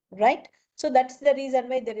 right? So that's the reason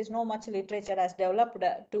why there is no much literature has developed.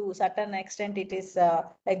 To certain extent, it is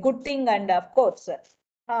a good thing, and of course,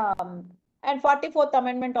 and 44th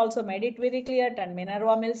Amendment also made it very clear, and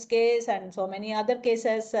Minerva Mills case and so many other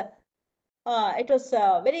cases, it was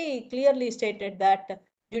very clearly stated that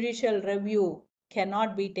judicial review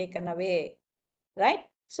cannot be taken away, right?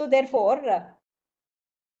 So therefore,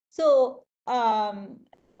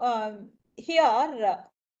 here,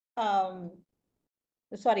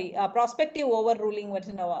 sorry, prospective overruling was,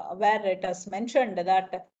 where it is mentioned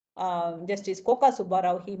that Justice Koka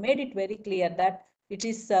Subbarao, he made it very clear that it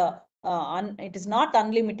is not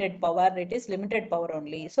unlimited power, it is limited power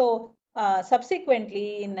only. So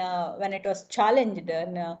subsequently, in when it was challenged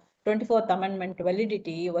in 24th Amendment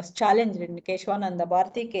validity was challenged in Keshwananda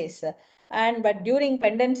Bharati case, and but during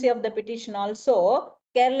pendency of the petition also,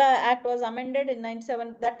 Kerala Act was amended in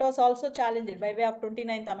 97. That was also challenged by way of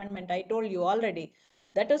 29th Amendment. I told you already.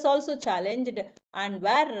 That was also challenged, and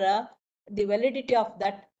where the validity of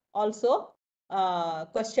that also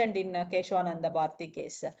questioned in Keshwananda Bharati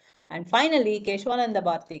case. And finally, Keshwananda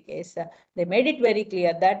Bharati case, they made it very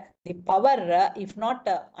clear that the power, if not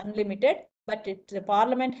unlimited, but the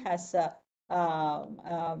parliament has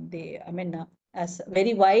has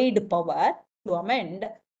very wide power to amend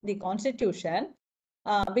the constitution,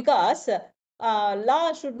 because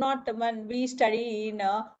law should not, when we study in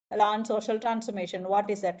law and social transformation, what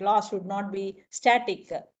is that? Law should not be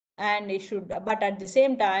static, and it should, but at the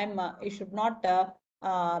same time, it should not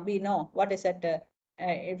be, no, what is that?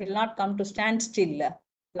 It will not come to standstill.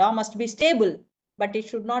 Law must be stable, but it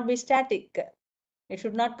should not be static. It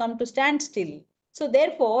should not come to standstill. So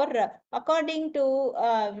therefore, according to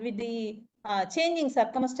with the changing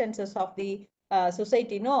circumstances of the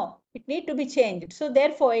society, no, it need to be changed. So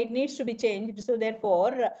therefore, it needs to be changed. So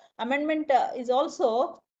therefore, amendment is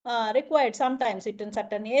also required sometimes in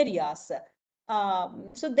certain areas.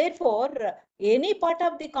 So therefore, any part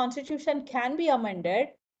of the constitution can be amended.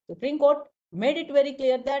 Supreme Court made it very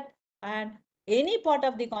clear that, and any part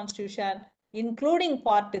of the constitution, including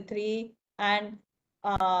part 3 and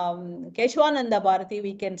Keshwananda Bharati,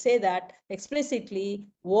 we can say that explicitly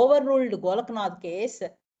overruled Golaknath case.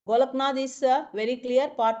 Golaknath is very clear,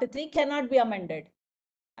 part 3 cannot be amended.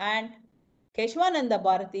 And Keshwananda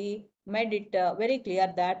Bharati made it very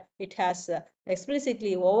clear that it has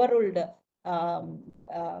explicitly overruled,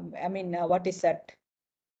 what is that?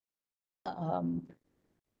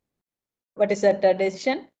 What is that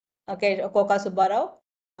decision? Okay, Koka Subbarao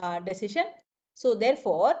decision. So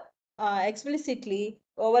therefore, explicitly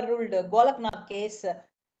overruled Golaknath case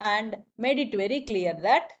and made it very clear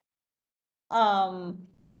that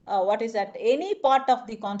what is that? Any part of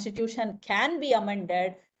the constitution can be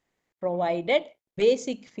amended, provided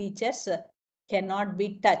basic features cannot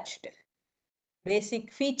be touched.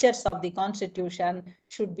 Basic features of the constitution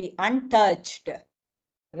should be untouched,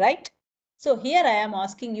 right? So here I am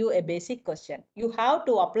asking you a basic question. You have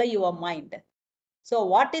to apply your mind. So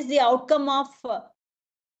what is the outcome of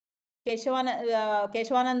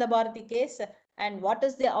Keshwananda Bharati case, and what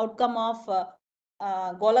is the outcome of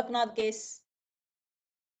Golaknath case?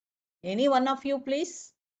 Any one of you,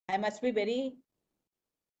 please? I must be very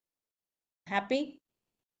happy.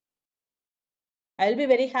 I'll be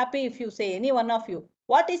very happy if you say, any one of you.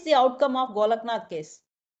 What is the outcome of Golaknath case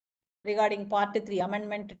regarding part 3,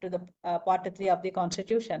 amendment to the part 3 of the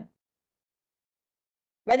constitution?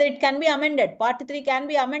 Whether it can be amended, part 3 can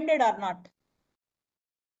be amended or not?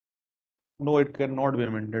 No, it cannot be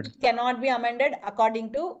amended. It cannot be amended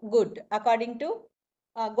according to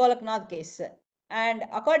Golaknath case. And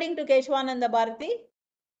according to Keshwananda Bharati,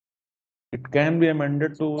 It can be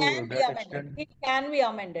amended to Can be that amended. extent. It can be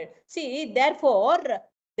amended. See, therefore,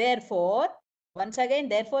 once again,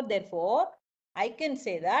 therefore, I can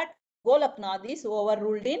say that Golaknath is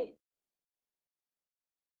overruled in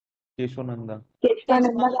Keshwananda.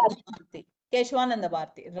 Keshwananda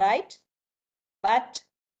Bharati, right? But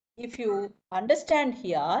if you understand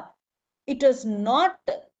here, it is not,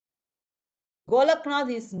 Golaknath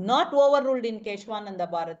is not overruled in Keshwananda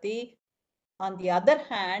Bharati. On the other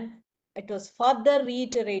hand, it was further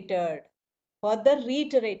reiterated.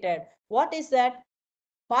 What is that?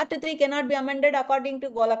 Part 3 cannot be amended according to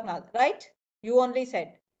Golaknath, right? You only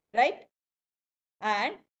said, right?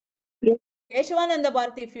 And Yes. Keshavananda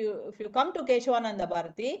Bharati, if you come to Keshavananda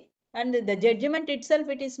Bharati, and the judgment itself,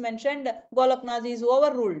 it is mentioned Golaknath is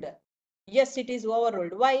overruled. Yes, it is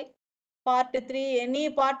overruled. Why? Part 3, any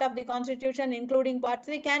part of the constitution, including part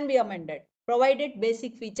 3, can be amended, provided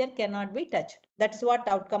basic feature cannot be touched. That's what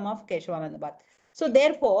outcome of Keshavananda Bharati. So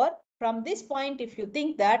therefore, from this point, if you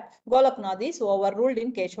think that Golaknath is overruled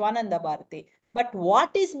in Keshavananda Bharati, but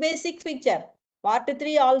what is basic feature? Part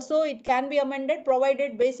 3 also, it can be amended,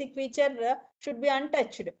 provided basic feature should be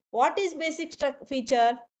untouched. What is basic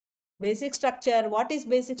feature? Basic structure. What is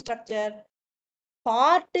basic structure?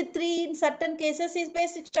 Part 3 in certain cases is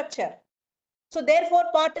basic structure. So therefore,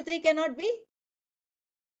 part 3 cannot be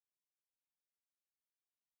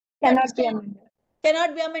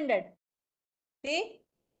amended. See,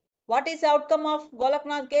 what is the outcome of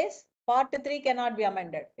Golaknath case? Part 3 cannot be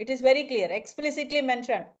amended. It is very clear, explicitly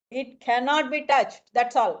mentioned. It cannot be touched.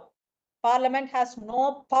 That's all. Parliament has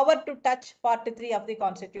no power to touch part 3 of the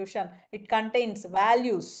Constitution. It contains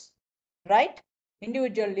values, right?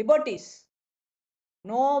 Individual liberties.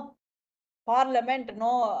 No Parliament,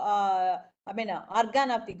 no,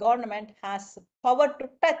 organ of the government has power to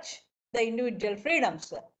touch the individual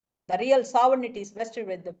freedoms. The real sovereignty is vested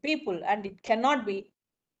with the people, and it cannot be,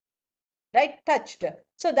 right, touched.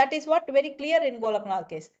 So that is what very clear in Golaknath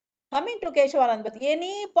case. Coming to Keshavanand, but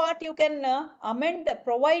any part you can amend,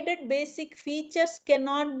 provided basic features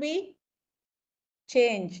cannot be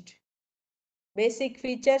changed. Basic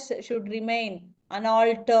features should remain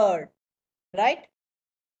unaltered, right?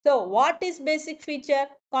 So what is basic feature?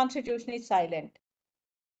 Constitution is silent.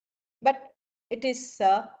 But it is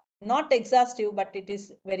not exhaustive, but it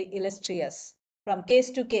is very illustrious. From case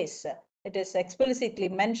to case, it is explicitly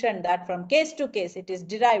mentioned that from case to case, it is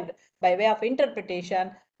derived by way of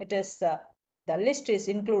interpretation. It is, the list is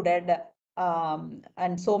included,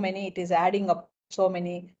 and so many, it is adding up so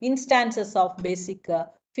many instances of basic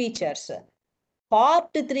features. Part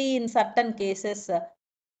 3 in certain cases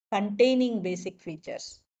containing basic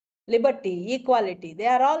features. Liberty, equality, they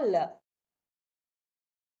are all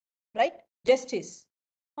right? Justice,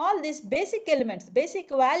 all these basic elements, basic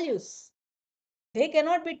values, they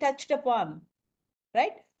cannot be touched upon,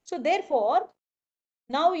 right? So therefore,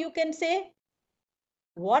 now you can say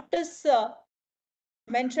what is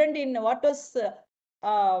mentioned in, what was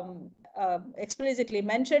explicitly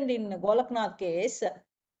mentioned in Golaknath case,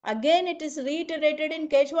 again it is reiterated in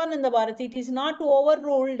Keshwananda Bharati. It is not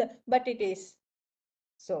overruled, but it is.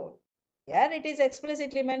 So here it is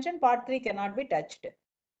explicitly mentioned, part 3 cannot be touched.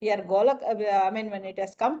 Here when it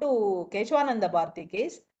has come to Keshwananda Bharati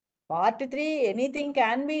case, part 3, anything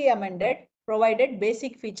can be amended, provided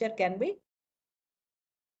basic feature can be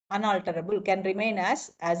unalterable, can remain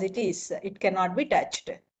as it is. It cannot be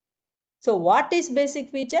touched. So what is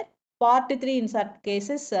basic feature? Part 3 in such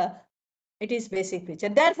cases, it is basic feature.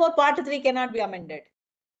 Therefore, part 3 cannot be amended,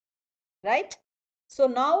 right? So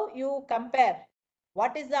now you compare.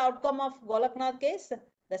 What is the outcome of Golaknath case?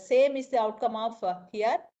 The same is the outcome of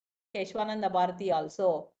here Keshwananda Bharati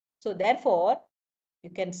also. So therefore, you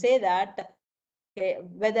can say that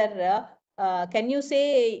whether can you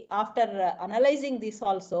say after analyzing this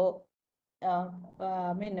also,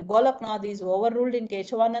 Golaknath is overruled in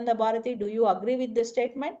Keshwananda Bharati. Do you agree with this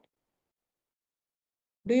statement?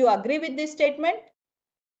 Do you agree with this statement?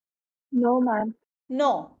 No, ma'am.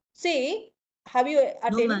 No. See, have you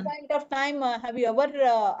at No, any ma'am. point of time, have you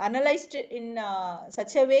ever analyzed in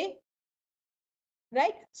such a way?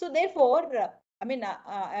 Right? So therefore,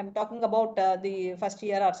 I'm talking about the first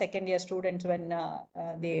year or second year students when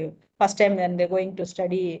the first time when they're going to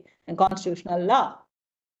study constitutional law.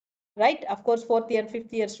 Right? Of course, fourth year,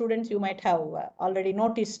 fifth year students, you might have already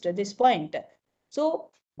noticed this point.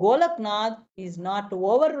 So Golaknath is not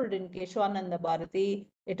overruled in Keshwananda Bharati.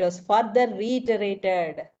 It was further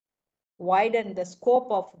reiterated, widen the scope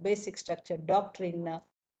of basic structure doctrine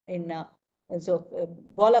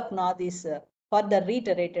Golaknath is further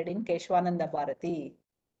reiterated in Keshwananda Bharati,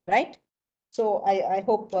 right? So I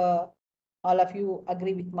hope all of you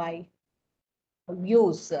agree with my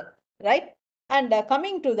views, right? And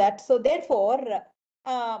coming to that, so therefore,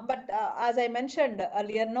 as I mentioned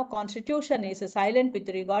earlier, no constitution is silent with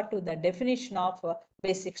regard to the definition of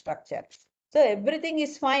basic structure. So everything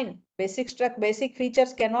is fine. Basic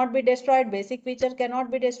features cannot be destroyed. Basic features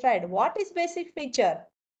cannot be destroyed. What is basic feature?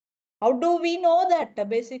 How do we know that the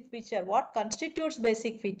basic feature? What constitutes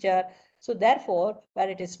basic feature? So therefore, where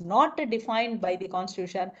it is not defined by the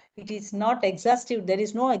constitution, it is not exhaustive. There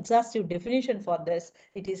is no exhaustive definition for this.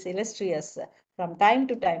 It is illustrious from time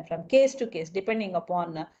to time, from case to case, depending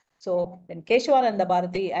upon. So in Keshavananda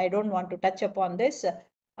Bharati, I don't want to touch upon this.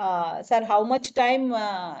 Sir, how much time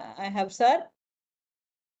I have, sir?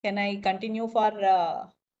 Can I continue for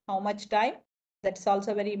how much time? That's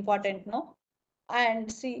also very important, no?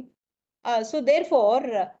 And see, so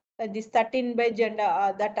therefore, this 13 page and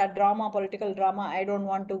that drama, political drama, I don't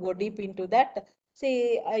want to go deep into that.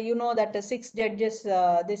 See, you know that the 6 judges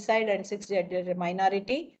this side and 6 judges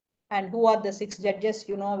minority. And who are the 6 judges?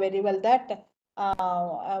 You know very well that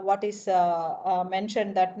what is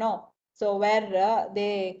mentioned that no. So where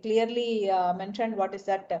they clearly mentioned what is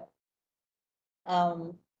that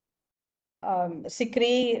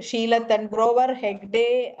Sikri, Sheelath and Grover,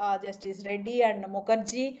 Hegde, Justice Reddy and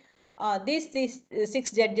Mukherjee. These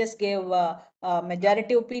 6 judges gave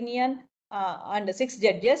majority opinion and 6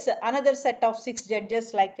 judges. Another set of 6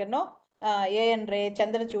 judges like, A.N. Ray,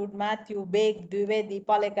 Chandrachud, Matthew, Beg, Dwivedi,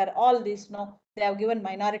 Palekar, all these, they have given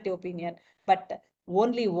minority opinion. But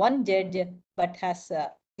only one judge but has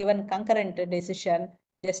given concurrent decision,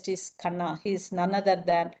 Justice Khanna. He is none other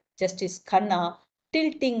than Justice Khanna,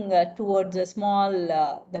 tilting towards a small,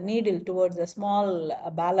 the needle towards a small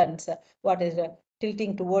balance, what is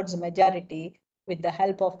tilting towards majority with the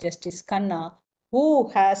help of Justice Khanna, who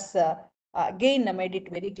has again made it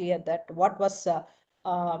very clear that what was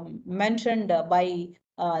mentioned by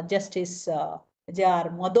Justice J.R.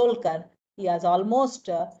 Madolkar, he has almost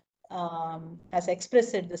has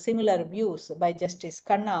expressed the similar views by Justice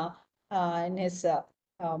Khanna in his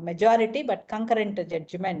majority but concurrent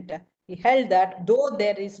judgment. He held that though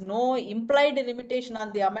there is no implied limitation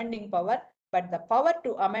on the amending power, but the power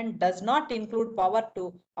to amend does not include power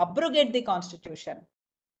to abrogate the constitution.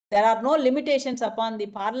 There are no limitations upon the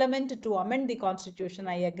parliament to amend the constitution,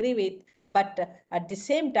 I agree with, but at the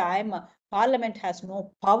same time, parliament has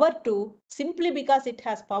no power to, simply because it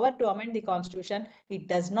has power to amend the constitution, it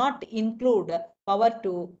does not include power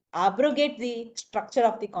to abrogate the structure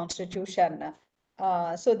of the constitution.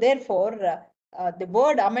 So therefore, the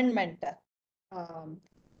word amendment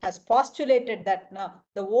has postulated that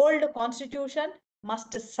the old constitution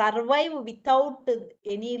must survive without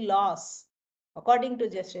any loss. According to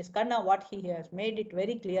Justice Khanna, what he has made it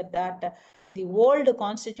very clear that the old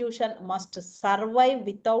constitution must survive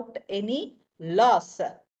without any loss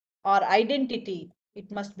or identity. It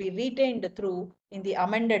must be retained through in the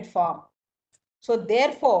amended form. So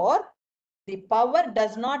therefore, the power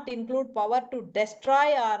does not include power to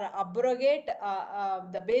destroy or abrogate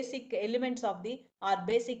the basic elements of the or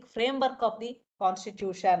basic framework of the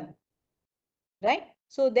constitution, right?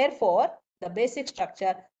 So therefore, the basic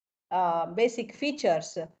structure, basic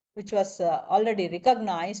features, which was already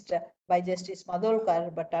recognized by Justice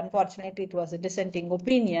Madolkar, but unfortunately it was a dissenting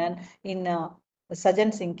opinion in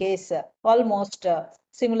Sajan Singh case. Almost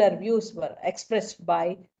similar views were expressed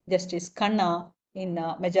by Justice Khanna in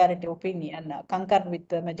majority opinion, concur with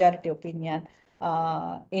the majority opinion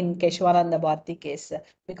in Keshavananda Bharati case,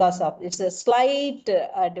 because of it's a slight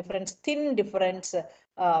difference, thin difference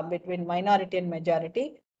between minority and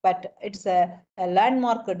majority, but it's a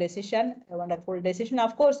landmark decision, a wonderful decision.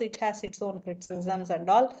 Of course, it has its own criticisms and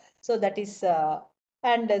all. So that is,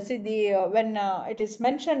 and see the when it is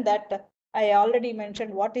mentioned that I already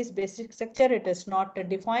mentioned what is basic structure. It is not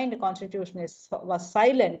defined. Constitution was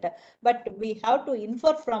silent, but we have to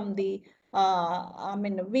infer from the. I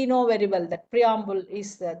mean, we know very well that preamble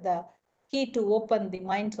is the key to open the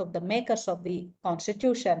minds of the makers of the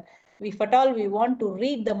Constitution. If at all we want to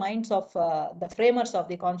read the minds of the framers of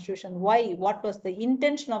the Constitution, why? What was the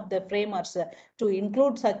intention of the framers to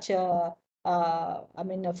include such a,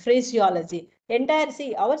 a phraseology? Entire,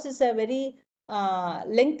 see, ours is a very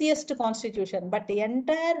lengthiest constitution, but the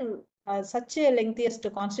entire such a lengthiest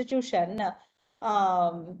constitution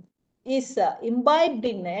is imbibed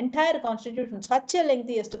in entire constitution. Such a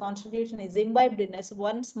lengthiest constitution is imbibed in as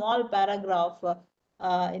one small paragraph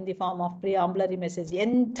in the form of preambulary message.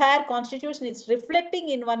 Entire constitution is reflecting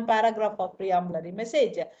in one paragraph of preambulary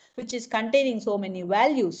message, which is containing so many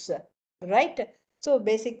values, right? So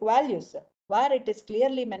basic values, where it is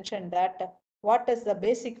clearly mentioned that what is the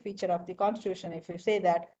basic feature of the constitution. If you say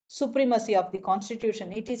that supremacy of the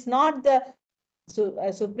constitution, it is not the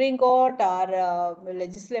Supreme Court or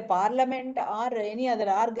legislative parliament or any other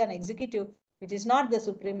organ executive, it is not the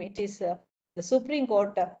supreme, it is the Supreme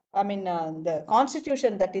Court, the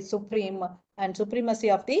constitution that is supreme, and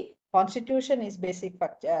supremacy of the constitution is basic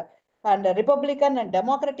factor. And republican and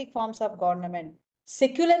democratic forms of government,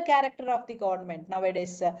 secular character of the government.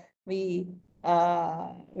 Nowadays, we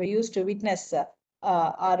used to witness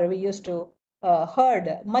or we used to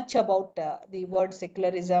heard much about the word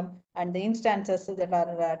secularism and the instances that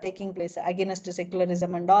are taking place against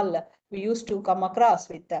secularism and all we used to come across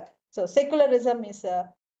with. So secularism is a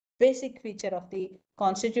basic feature of the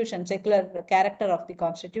constitution, secular character of the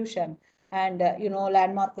constitution. And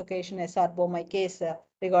landmark occasion SR Boma case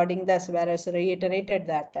regarding this, whereas reiterated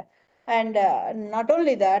that. And not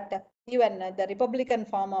only that, even the republican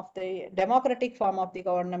form of the democratic form of the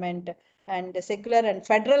government and the secular and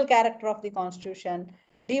federal character of the constitution,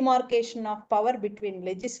 demarcation of power between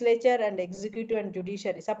legislature and executive and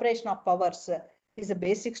judiciary, separation of powers is a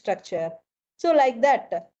basic structure. So like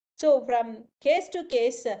that. So from case to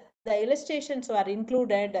case, the illustrations were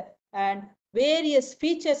included and various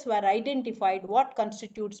features were identified what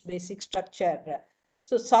constitutes basic structure.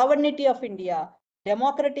 So sovereignty of India,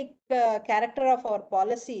 democratic character of our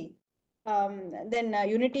policy, then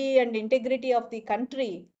unity and integrity of the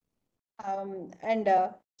country, and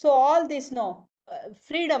so all this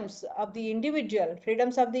freedoms of the individual,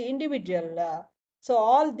 so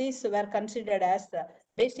all these were considered as the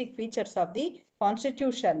basic features of the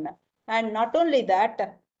constitution. And not only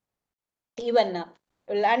that, even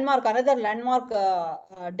another landmark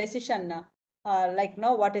decision, like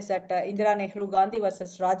what is that, Indira Nehru Gandhi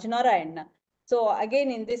versus Raj Narayan. So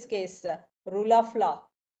again, in this case, rule of law,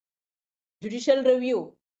 judicial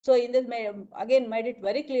review. So in this, again made it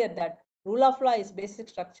very clear that rule of law is basic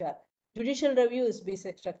structure, judicial review is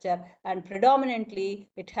basic structure, and predominantly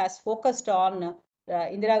it has focused on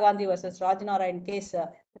Indira Gandhi versus Raj Narayan case.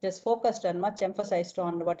 It has focused and much emphasized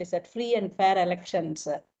on what is that free and fair elections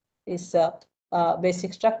is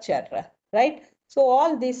basic structure, right? So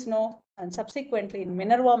all this and subsequently in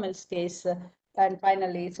Minerva Mills case, and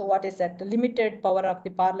finally, so what is that? Limited power of the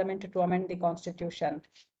parliament to amend the constitution.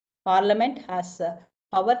 Parliament has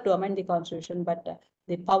power to amend the constitution, but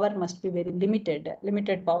the power must be very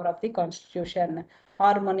limited power of the constitution.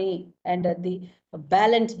 Harmony and the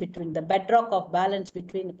balance between, the bedrock of balance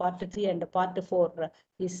between part 3 and part 4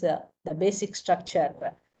 is the basic structure.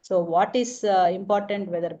 So what is important,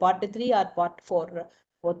 whether part 3 or part 4,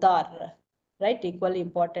 both are right equally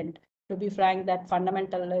important. To be frank, that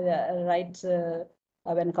fundamental rights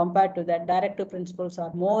when compared to that, directive principles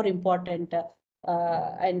are more important.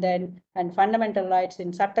 And fundamental rights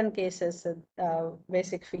in certain cases,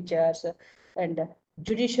 basic features, and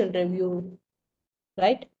judicial review,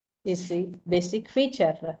 right, is the basic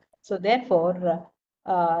feature. So therefore,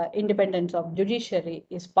 independence of judiciary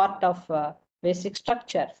is part of basic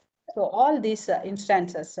structure. So all these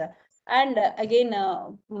instances, and again,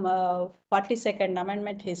 42nd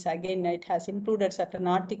Amendment is again, it has included certain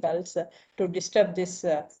articles to disturb this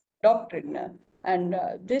doctrine. And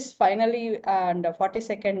this finally, and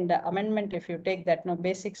 42nd Amendment, if you take that,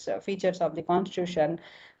 basic features of the Constitution,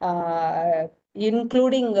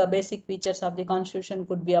 including basic features of the Constitution,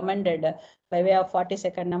 could be amended by way of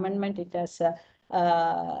 42nd Amendment. It has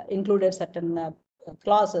included certain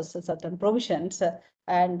clauses, certain provisions,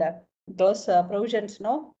 and those provisions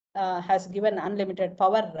has given unlimited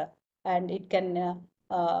power, and it can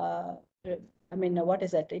what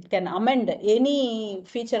is that? It can amend any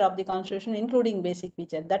feature of the Constitution, including basic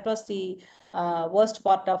feature. That was the worst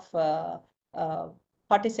part of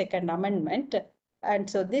 42nd Amendment. And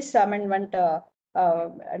so this amendment, now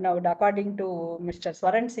according to Mr.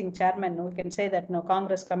 Swaran Singh, Chairman, we can say that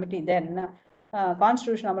Congress committee then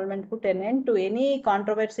constitutional amendment put an end to any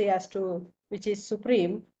controversy as to which is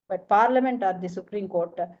supreme, but Parliament or the Supreme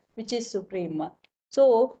Court, which is supreme.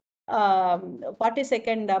 So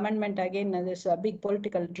 42nd Amendment, again, there's a big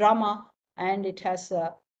political drama, and it has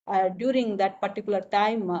during that particular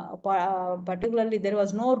time, particularly there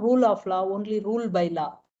was no rule of law, only rule by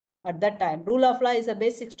law. At that time, rule of law is a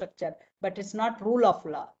basic structure, but it's not rule of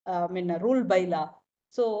law, rule by law.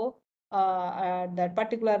 So at that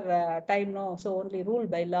particular time, so only rule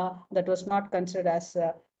by law, that was not considered as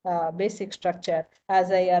basic structure.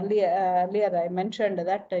 As I earlier I mentioned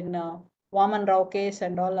that in Vaman Rao case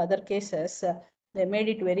and all other cases, they made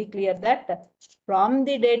it very clear that from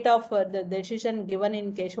the date of the decision given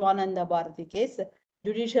in Keshwananda Bharati case,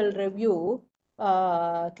 judicial review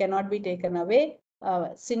cannot be taken away,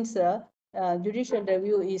 since judicial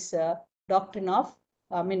review is doctrine of,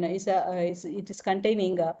 it is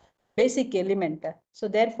containing basic element. So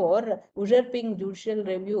therefore, usurping judicial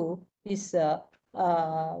review is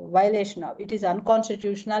violation of, it is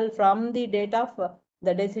unconstitutional from the date of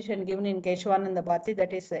the decision given in Keshavananda Bharti,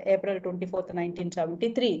 that is April 24th,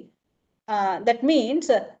 1973. That means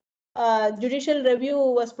judicial review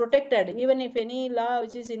was protected. Even if any law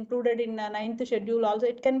which is included in 9th schedule also,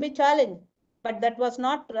 it can be challenged. But that was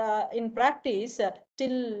not in practice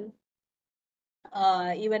till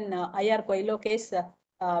even IR Coelho case,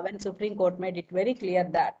 when Supreme Court made it very clear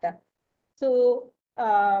that. So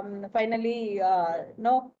finally,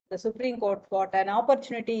 no, the Supreme Court got an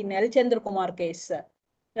opportunity in L. Chandra Kumar case,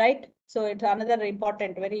 right? So it's another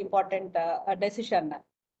important, very important decision.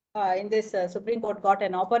 In this, Supreme Court got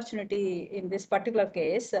an opportunity in this particular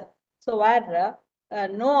case. So where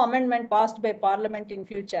no amendment passed by Parliament in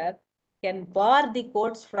future can bar the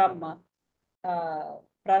courts from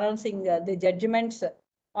pronouncing the judgments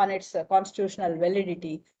on its constitutional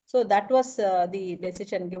validity. So that was the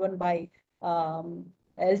decision given by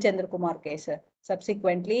L. Chandra Kumar case.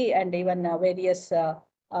 Subsequently, and even various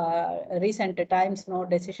recent times, no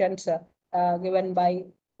decisions given by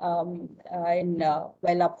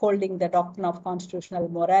while upholding the doctrine of constitutional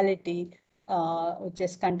morality, which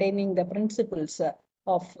is containing the principles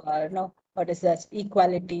of what is that,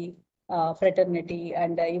 equality, fraternity,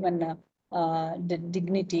 and even the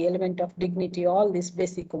dignity, element of dignity, all these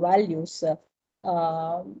basic values.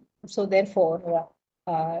 So therefore,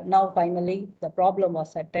 now finally the problem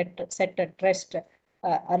was set at rest.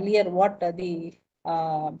 Earlier, what the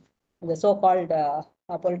so-called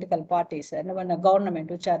political parties and even a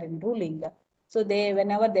government which are in ruling, so they,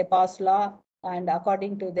 whenever they pass law and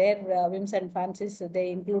according to their whims and fancies,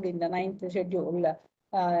 they include in the 9th schedule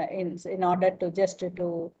in order to just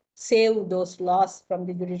to save those laws from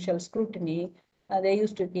the judicial scrutiny. They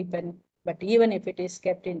used to keep in, but even if it is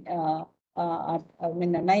kept in the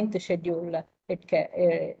 9th schedule, it can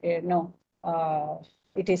no,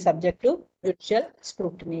 it is subject to judicial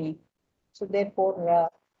scrutiny. So therefore,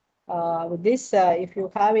 with this, if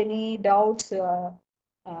you have any doubts,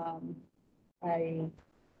 I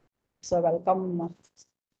so welcome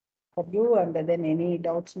for you, and then any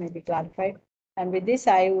doubts may be clarified. And with this,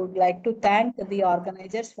 I would like to thank the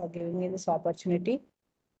organizers for giving me this opportunity.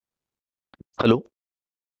 Hello.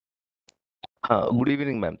 Good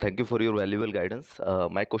evening, ma'am. Thank you for your valuable guidance.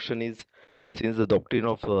 My question is, since the doctrine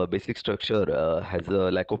of basic structure has a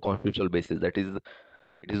lack of constitutional basis, that is,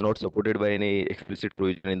 it is not supported by any explicit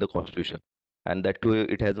provision in the constitution, and that too,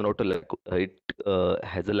 it has not a lack, it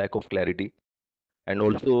has a lack of clarity, and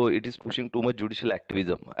also it is pushing too much judicial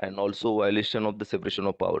activism and also violation of the separation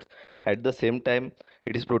of powers. At the same time,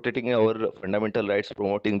 it is protecting our fundamental rights,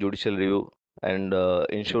 promoting judicial review, and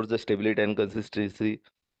ensures the stability and consistency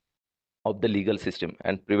of the legal system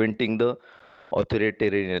and preventing the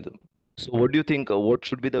authoritarianism. So, what do you think? What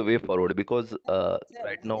should be the way forward? Because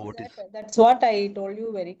right now, what is That's what I told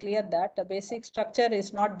you very clear, that the basic structure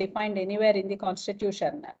is not defined anywhere in the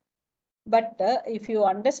constitution. But if you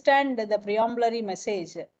understand the preambulary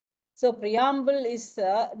message, so preamble is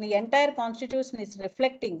the entire constitution is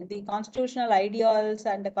reflecting the constitutional ideals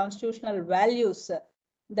and the constitutional values.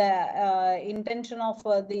 The intention of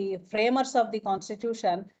the framers of the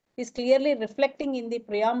constitution is clearly reflecting in the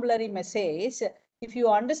preambulary message. If you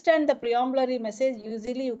understand the preambulary message,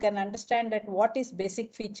 usually you can understand that what is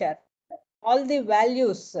basic feature. All the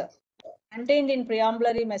values contained in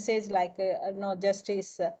preambulary message like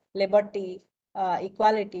justice, liberty,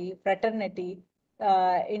 equality, fraternity,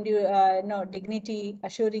 dignity,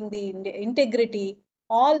 assuring the integrity,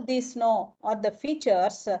 all these are the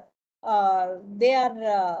features. They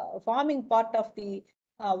are forming part of the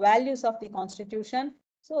values of the constitution.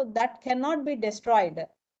 So that cannot be destroyed.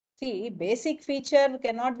 See, basic feature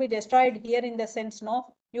cannot be destroyed here in the sense,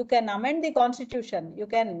 you can amend the constitution, you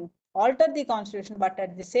can alter the constitution, but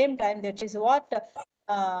at the same time, that is what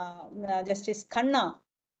Justice Khanna,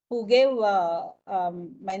 who gave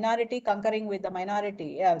minority concurring with the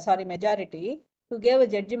majority, who gave a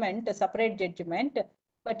judgment, a separate judgment,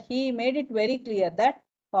 but he made it very clear that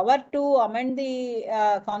power to amend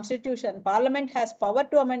the constitution, Parliament has power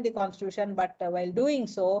to amend the constitution, but while doing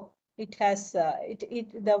so, it has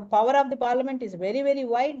the power of the Parliament is very, very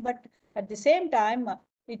wide, but at the same time,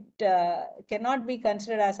 it cannot be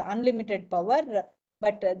considered as unlimited power,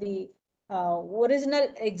 but the original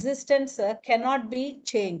existence cannot be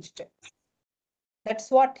changed. That's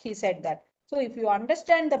what he said that. So if you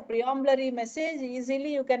understand the preambulary message,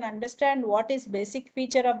 easily you can understand what is basic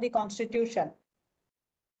feature of the constitution.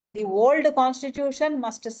 The old constitution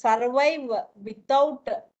must survive without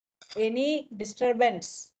any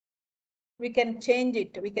disturbance. we can change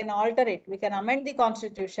it, we can alter it, we can amend the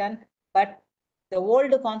constitution, but the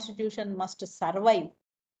old constitution must survive.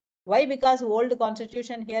 Why? Because old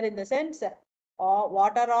constitution here in the sense,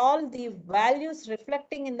 what are all the values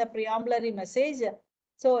reflecting in the preambulary message?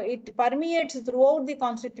 So it permeates throughout the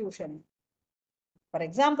constitution. For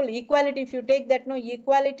example, equality, if you take that, no,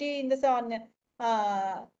 equality in the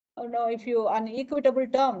no, if you on equitable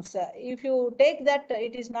terms, if you take that,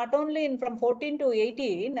 it is not only in from 14 to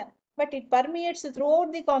 18, but it permeates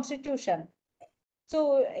throughout the constitution.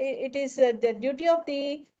 So it is the duty of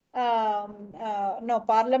the no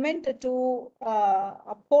parliament to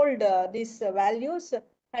uphold these values,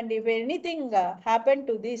 and if anything happen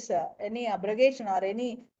to this, any abrogation or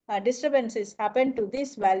any disturbances happen to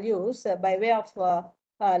these values by way of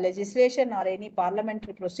legislation or any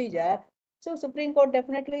parliamentary procedure, so Supreme Court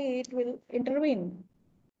definitely it will intervene,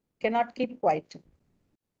 cannot keep quiet.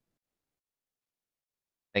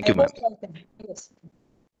 Thank you, I ma'am. hope I can- Yes.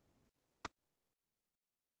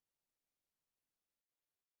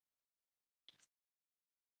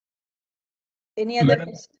 Any other Madam,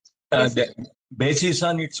 questions? Yes. the basis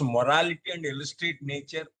on its morality and illustrate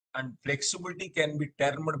nature and flexibility can be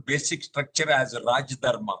termed basic structure as Raj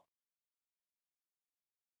Dharma.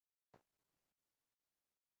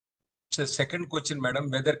 So second question, madam,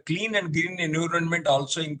 whether clean and green environment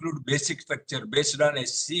also include basic structure based on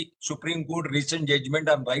SC Supreme Court recent judgment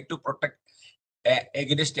on right to protect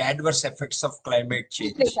against adverse effects of climate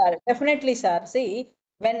change. Definitely, sir. See,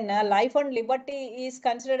 when life and liberty is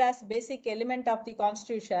considered as basic element of the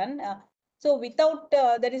constitution, so without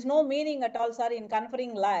there is no meaning at all, sir, in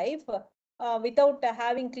conferring life without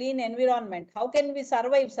having clean environment. How can we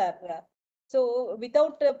survive, sir? So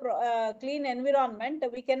without clean environment,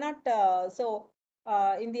 we cannot.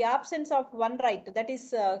 In the absence of one right, that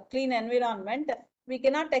is clean environment, we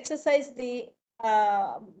cannot exercise the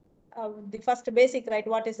first basic right.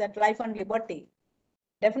 What is that? Life and liberty.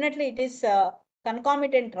 Definitely, it is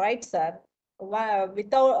concomitant right, sir.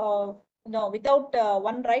 Without no, without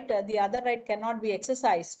one right, the other right cannot be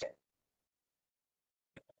exercised.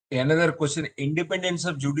 Another question, independence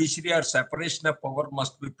of judiciary or separation of power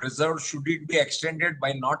must be preserved. Should it be extended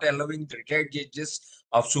by not allowing the retired judges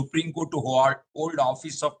of Supreme Court to hold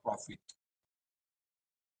office of profit?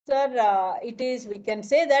 Sir, it is, we can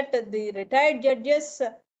say that the retired judges,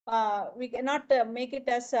 we cannot make it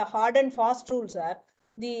as a hard and fast rule, sir.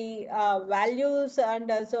 The values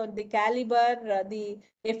and also the caliber, the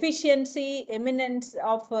efficiency, eminence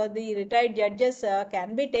of the retired judges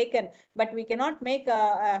can be taken, but we cannot make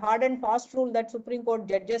a hard and fast rule that Supreme Court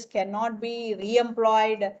judges cannot be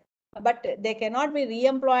re-employed, but they cannot be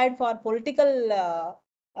re-employed for political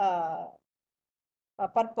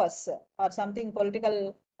purpose or something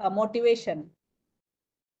political motivation.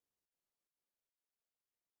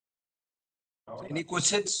 Any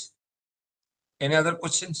questions? Any other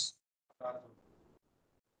questions?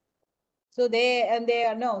 So they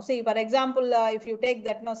no, see, for example, if you take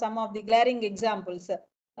that, no, some of the glaring examples,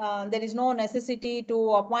 there is no necessity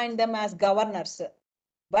to appoint them as governors.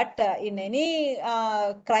 But in any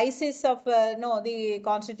crisis of no, the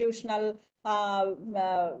constitutional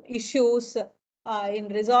issues, in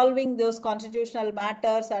resolving those constitutional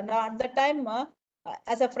matters, and at the time,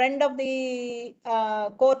 as a friend of the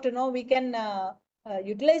court, we can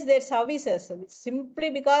utilize their services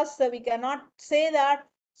simply because we cannot say that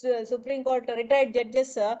Supreme Court retired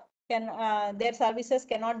judges can their services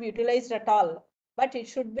cannot be utilized at all, but it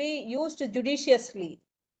should be used judiciously.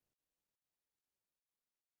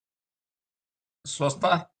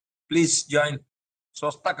 Swastha, please join.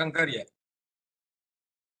 Swastha Kankaria.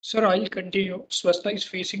 Sir, I'll continue. Swastha is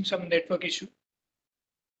facing some network issue.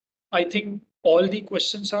 I think all the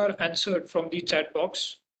questions are answered from the chat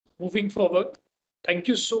box. Moving forward, thank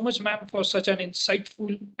you so much, ma'am, for such an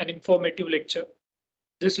insightful and informative lecture.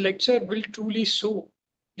 This lecture will truly sow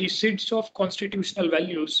the seeds of constitutional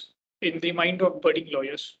values in the mind of budding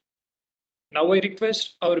lawyers. Now I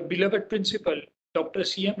request our beloved principal, Dr.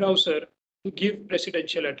 C.M. Rao, sir, to give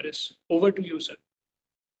presidential address. Over to you, sir.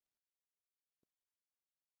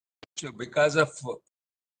 So because of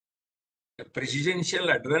the presidential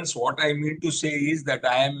address, what I mean to say is that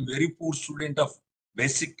I am a very poor student of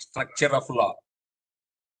basic structure of law.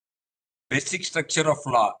 Basic structure of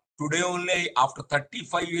law. Today only, after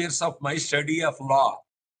 35 years of my study of law,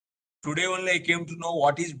 today only I came to know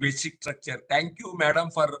what is basic structure. Thank you,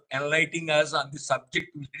 madam, for enlightening us on the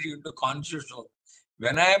subject related to constitution.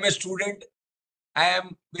 When I am a student, I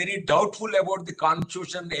am very doubtful about the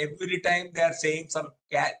constitution. Every time they are saying some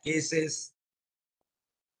cases.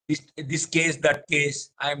 this case, that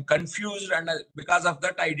case. I am confused, and because of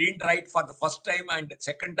that, I didn't write for the first time, and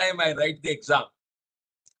second time I write the exam.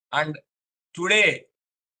 And today,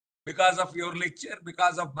 because of your lecture,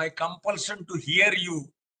 because of my compulsion to hear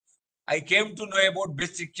you, I came to know about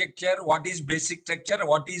basic structure. What is basic structure?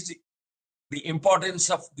 What is the importance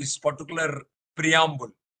of this particular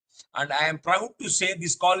preamble? And I am proud to say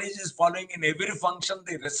this college is following in every function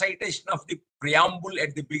the recitation of the preamble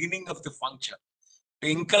at the beginning of the function to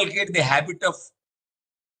inculcate the habit of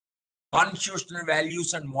constitutional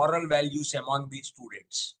values and moral values among the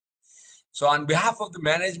students. So on behalf of the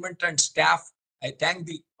management and staff, I thank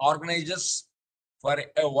the organizers for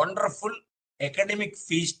a wonderful academic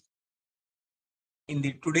feast in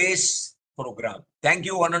the today's program. Thank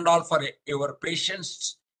you one and all for your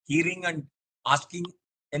patience, hearing and asking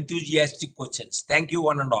enthusiastic questions. Thank you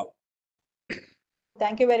one and all.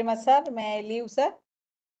 Thank you very much, sir. May I leave, sir?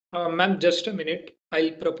 Ma'am, just a minute.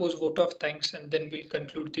 I'll propose vote of thanks and then we'll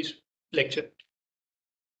conclude this lecture.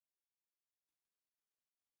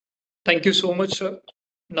 Thank you so much, sir.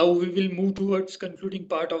 Now we will move towards concluding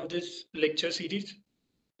part of this lecture series.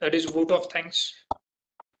 That is vote of thanks.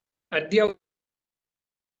 At the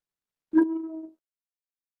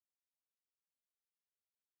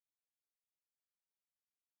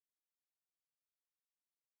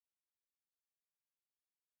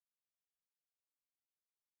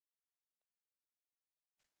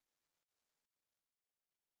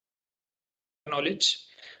knowledge,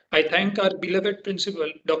 I thank our beloved principal,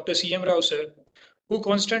 Dr. C.M. Rao, sir, who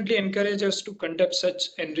constantly encourages us to conduct such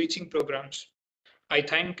enriching programs. I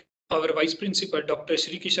thank our Vice Principal, Dr.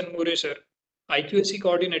 Sri Kishan More, sir, IQAC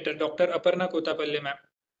Coordinator, Dr. Aparna Kotapalle, ma'am,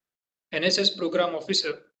 NSS Program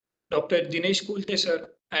Officer, Dr. Dinesh Kulte, sir,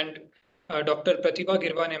 and Dr. Pratibha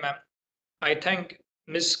Girvane, ma'am. I thank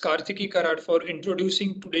Ms. Karthiki Karad for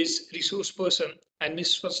introducing today's resource person and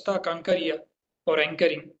Ms. Swastha Kankaria for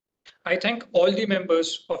anchoring. I thank all the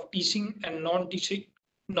members of teaching and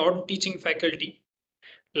non-teaching faculty.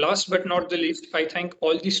 Last but not the least, I thank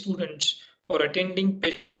all the students for attending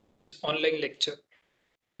this online lecture.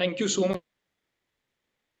 Thank you so much.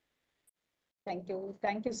 Thank you.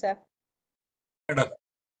 Thank you, sir. Madam.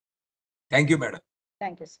 Thank you, madam.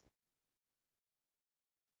 Thank you, sir.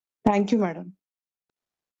 Thank you, madam.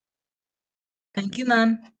 Thank you,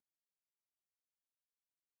 ma'am.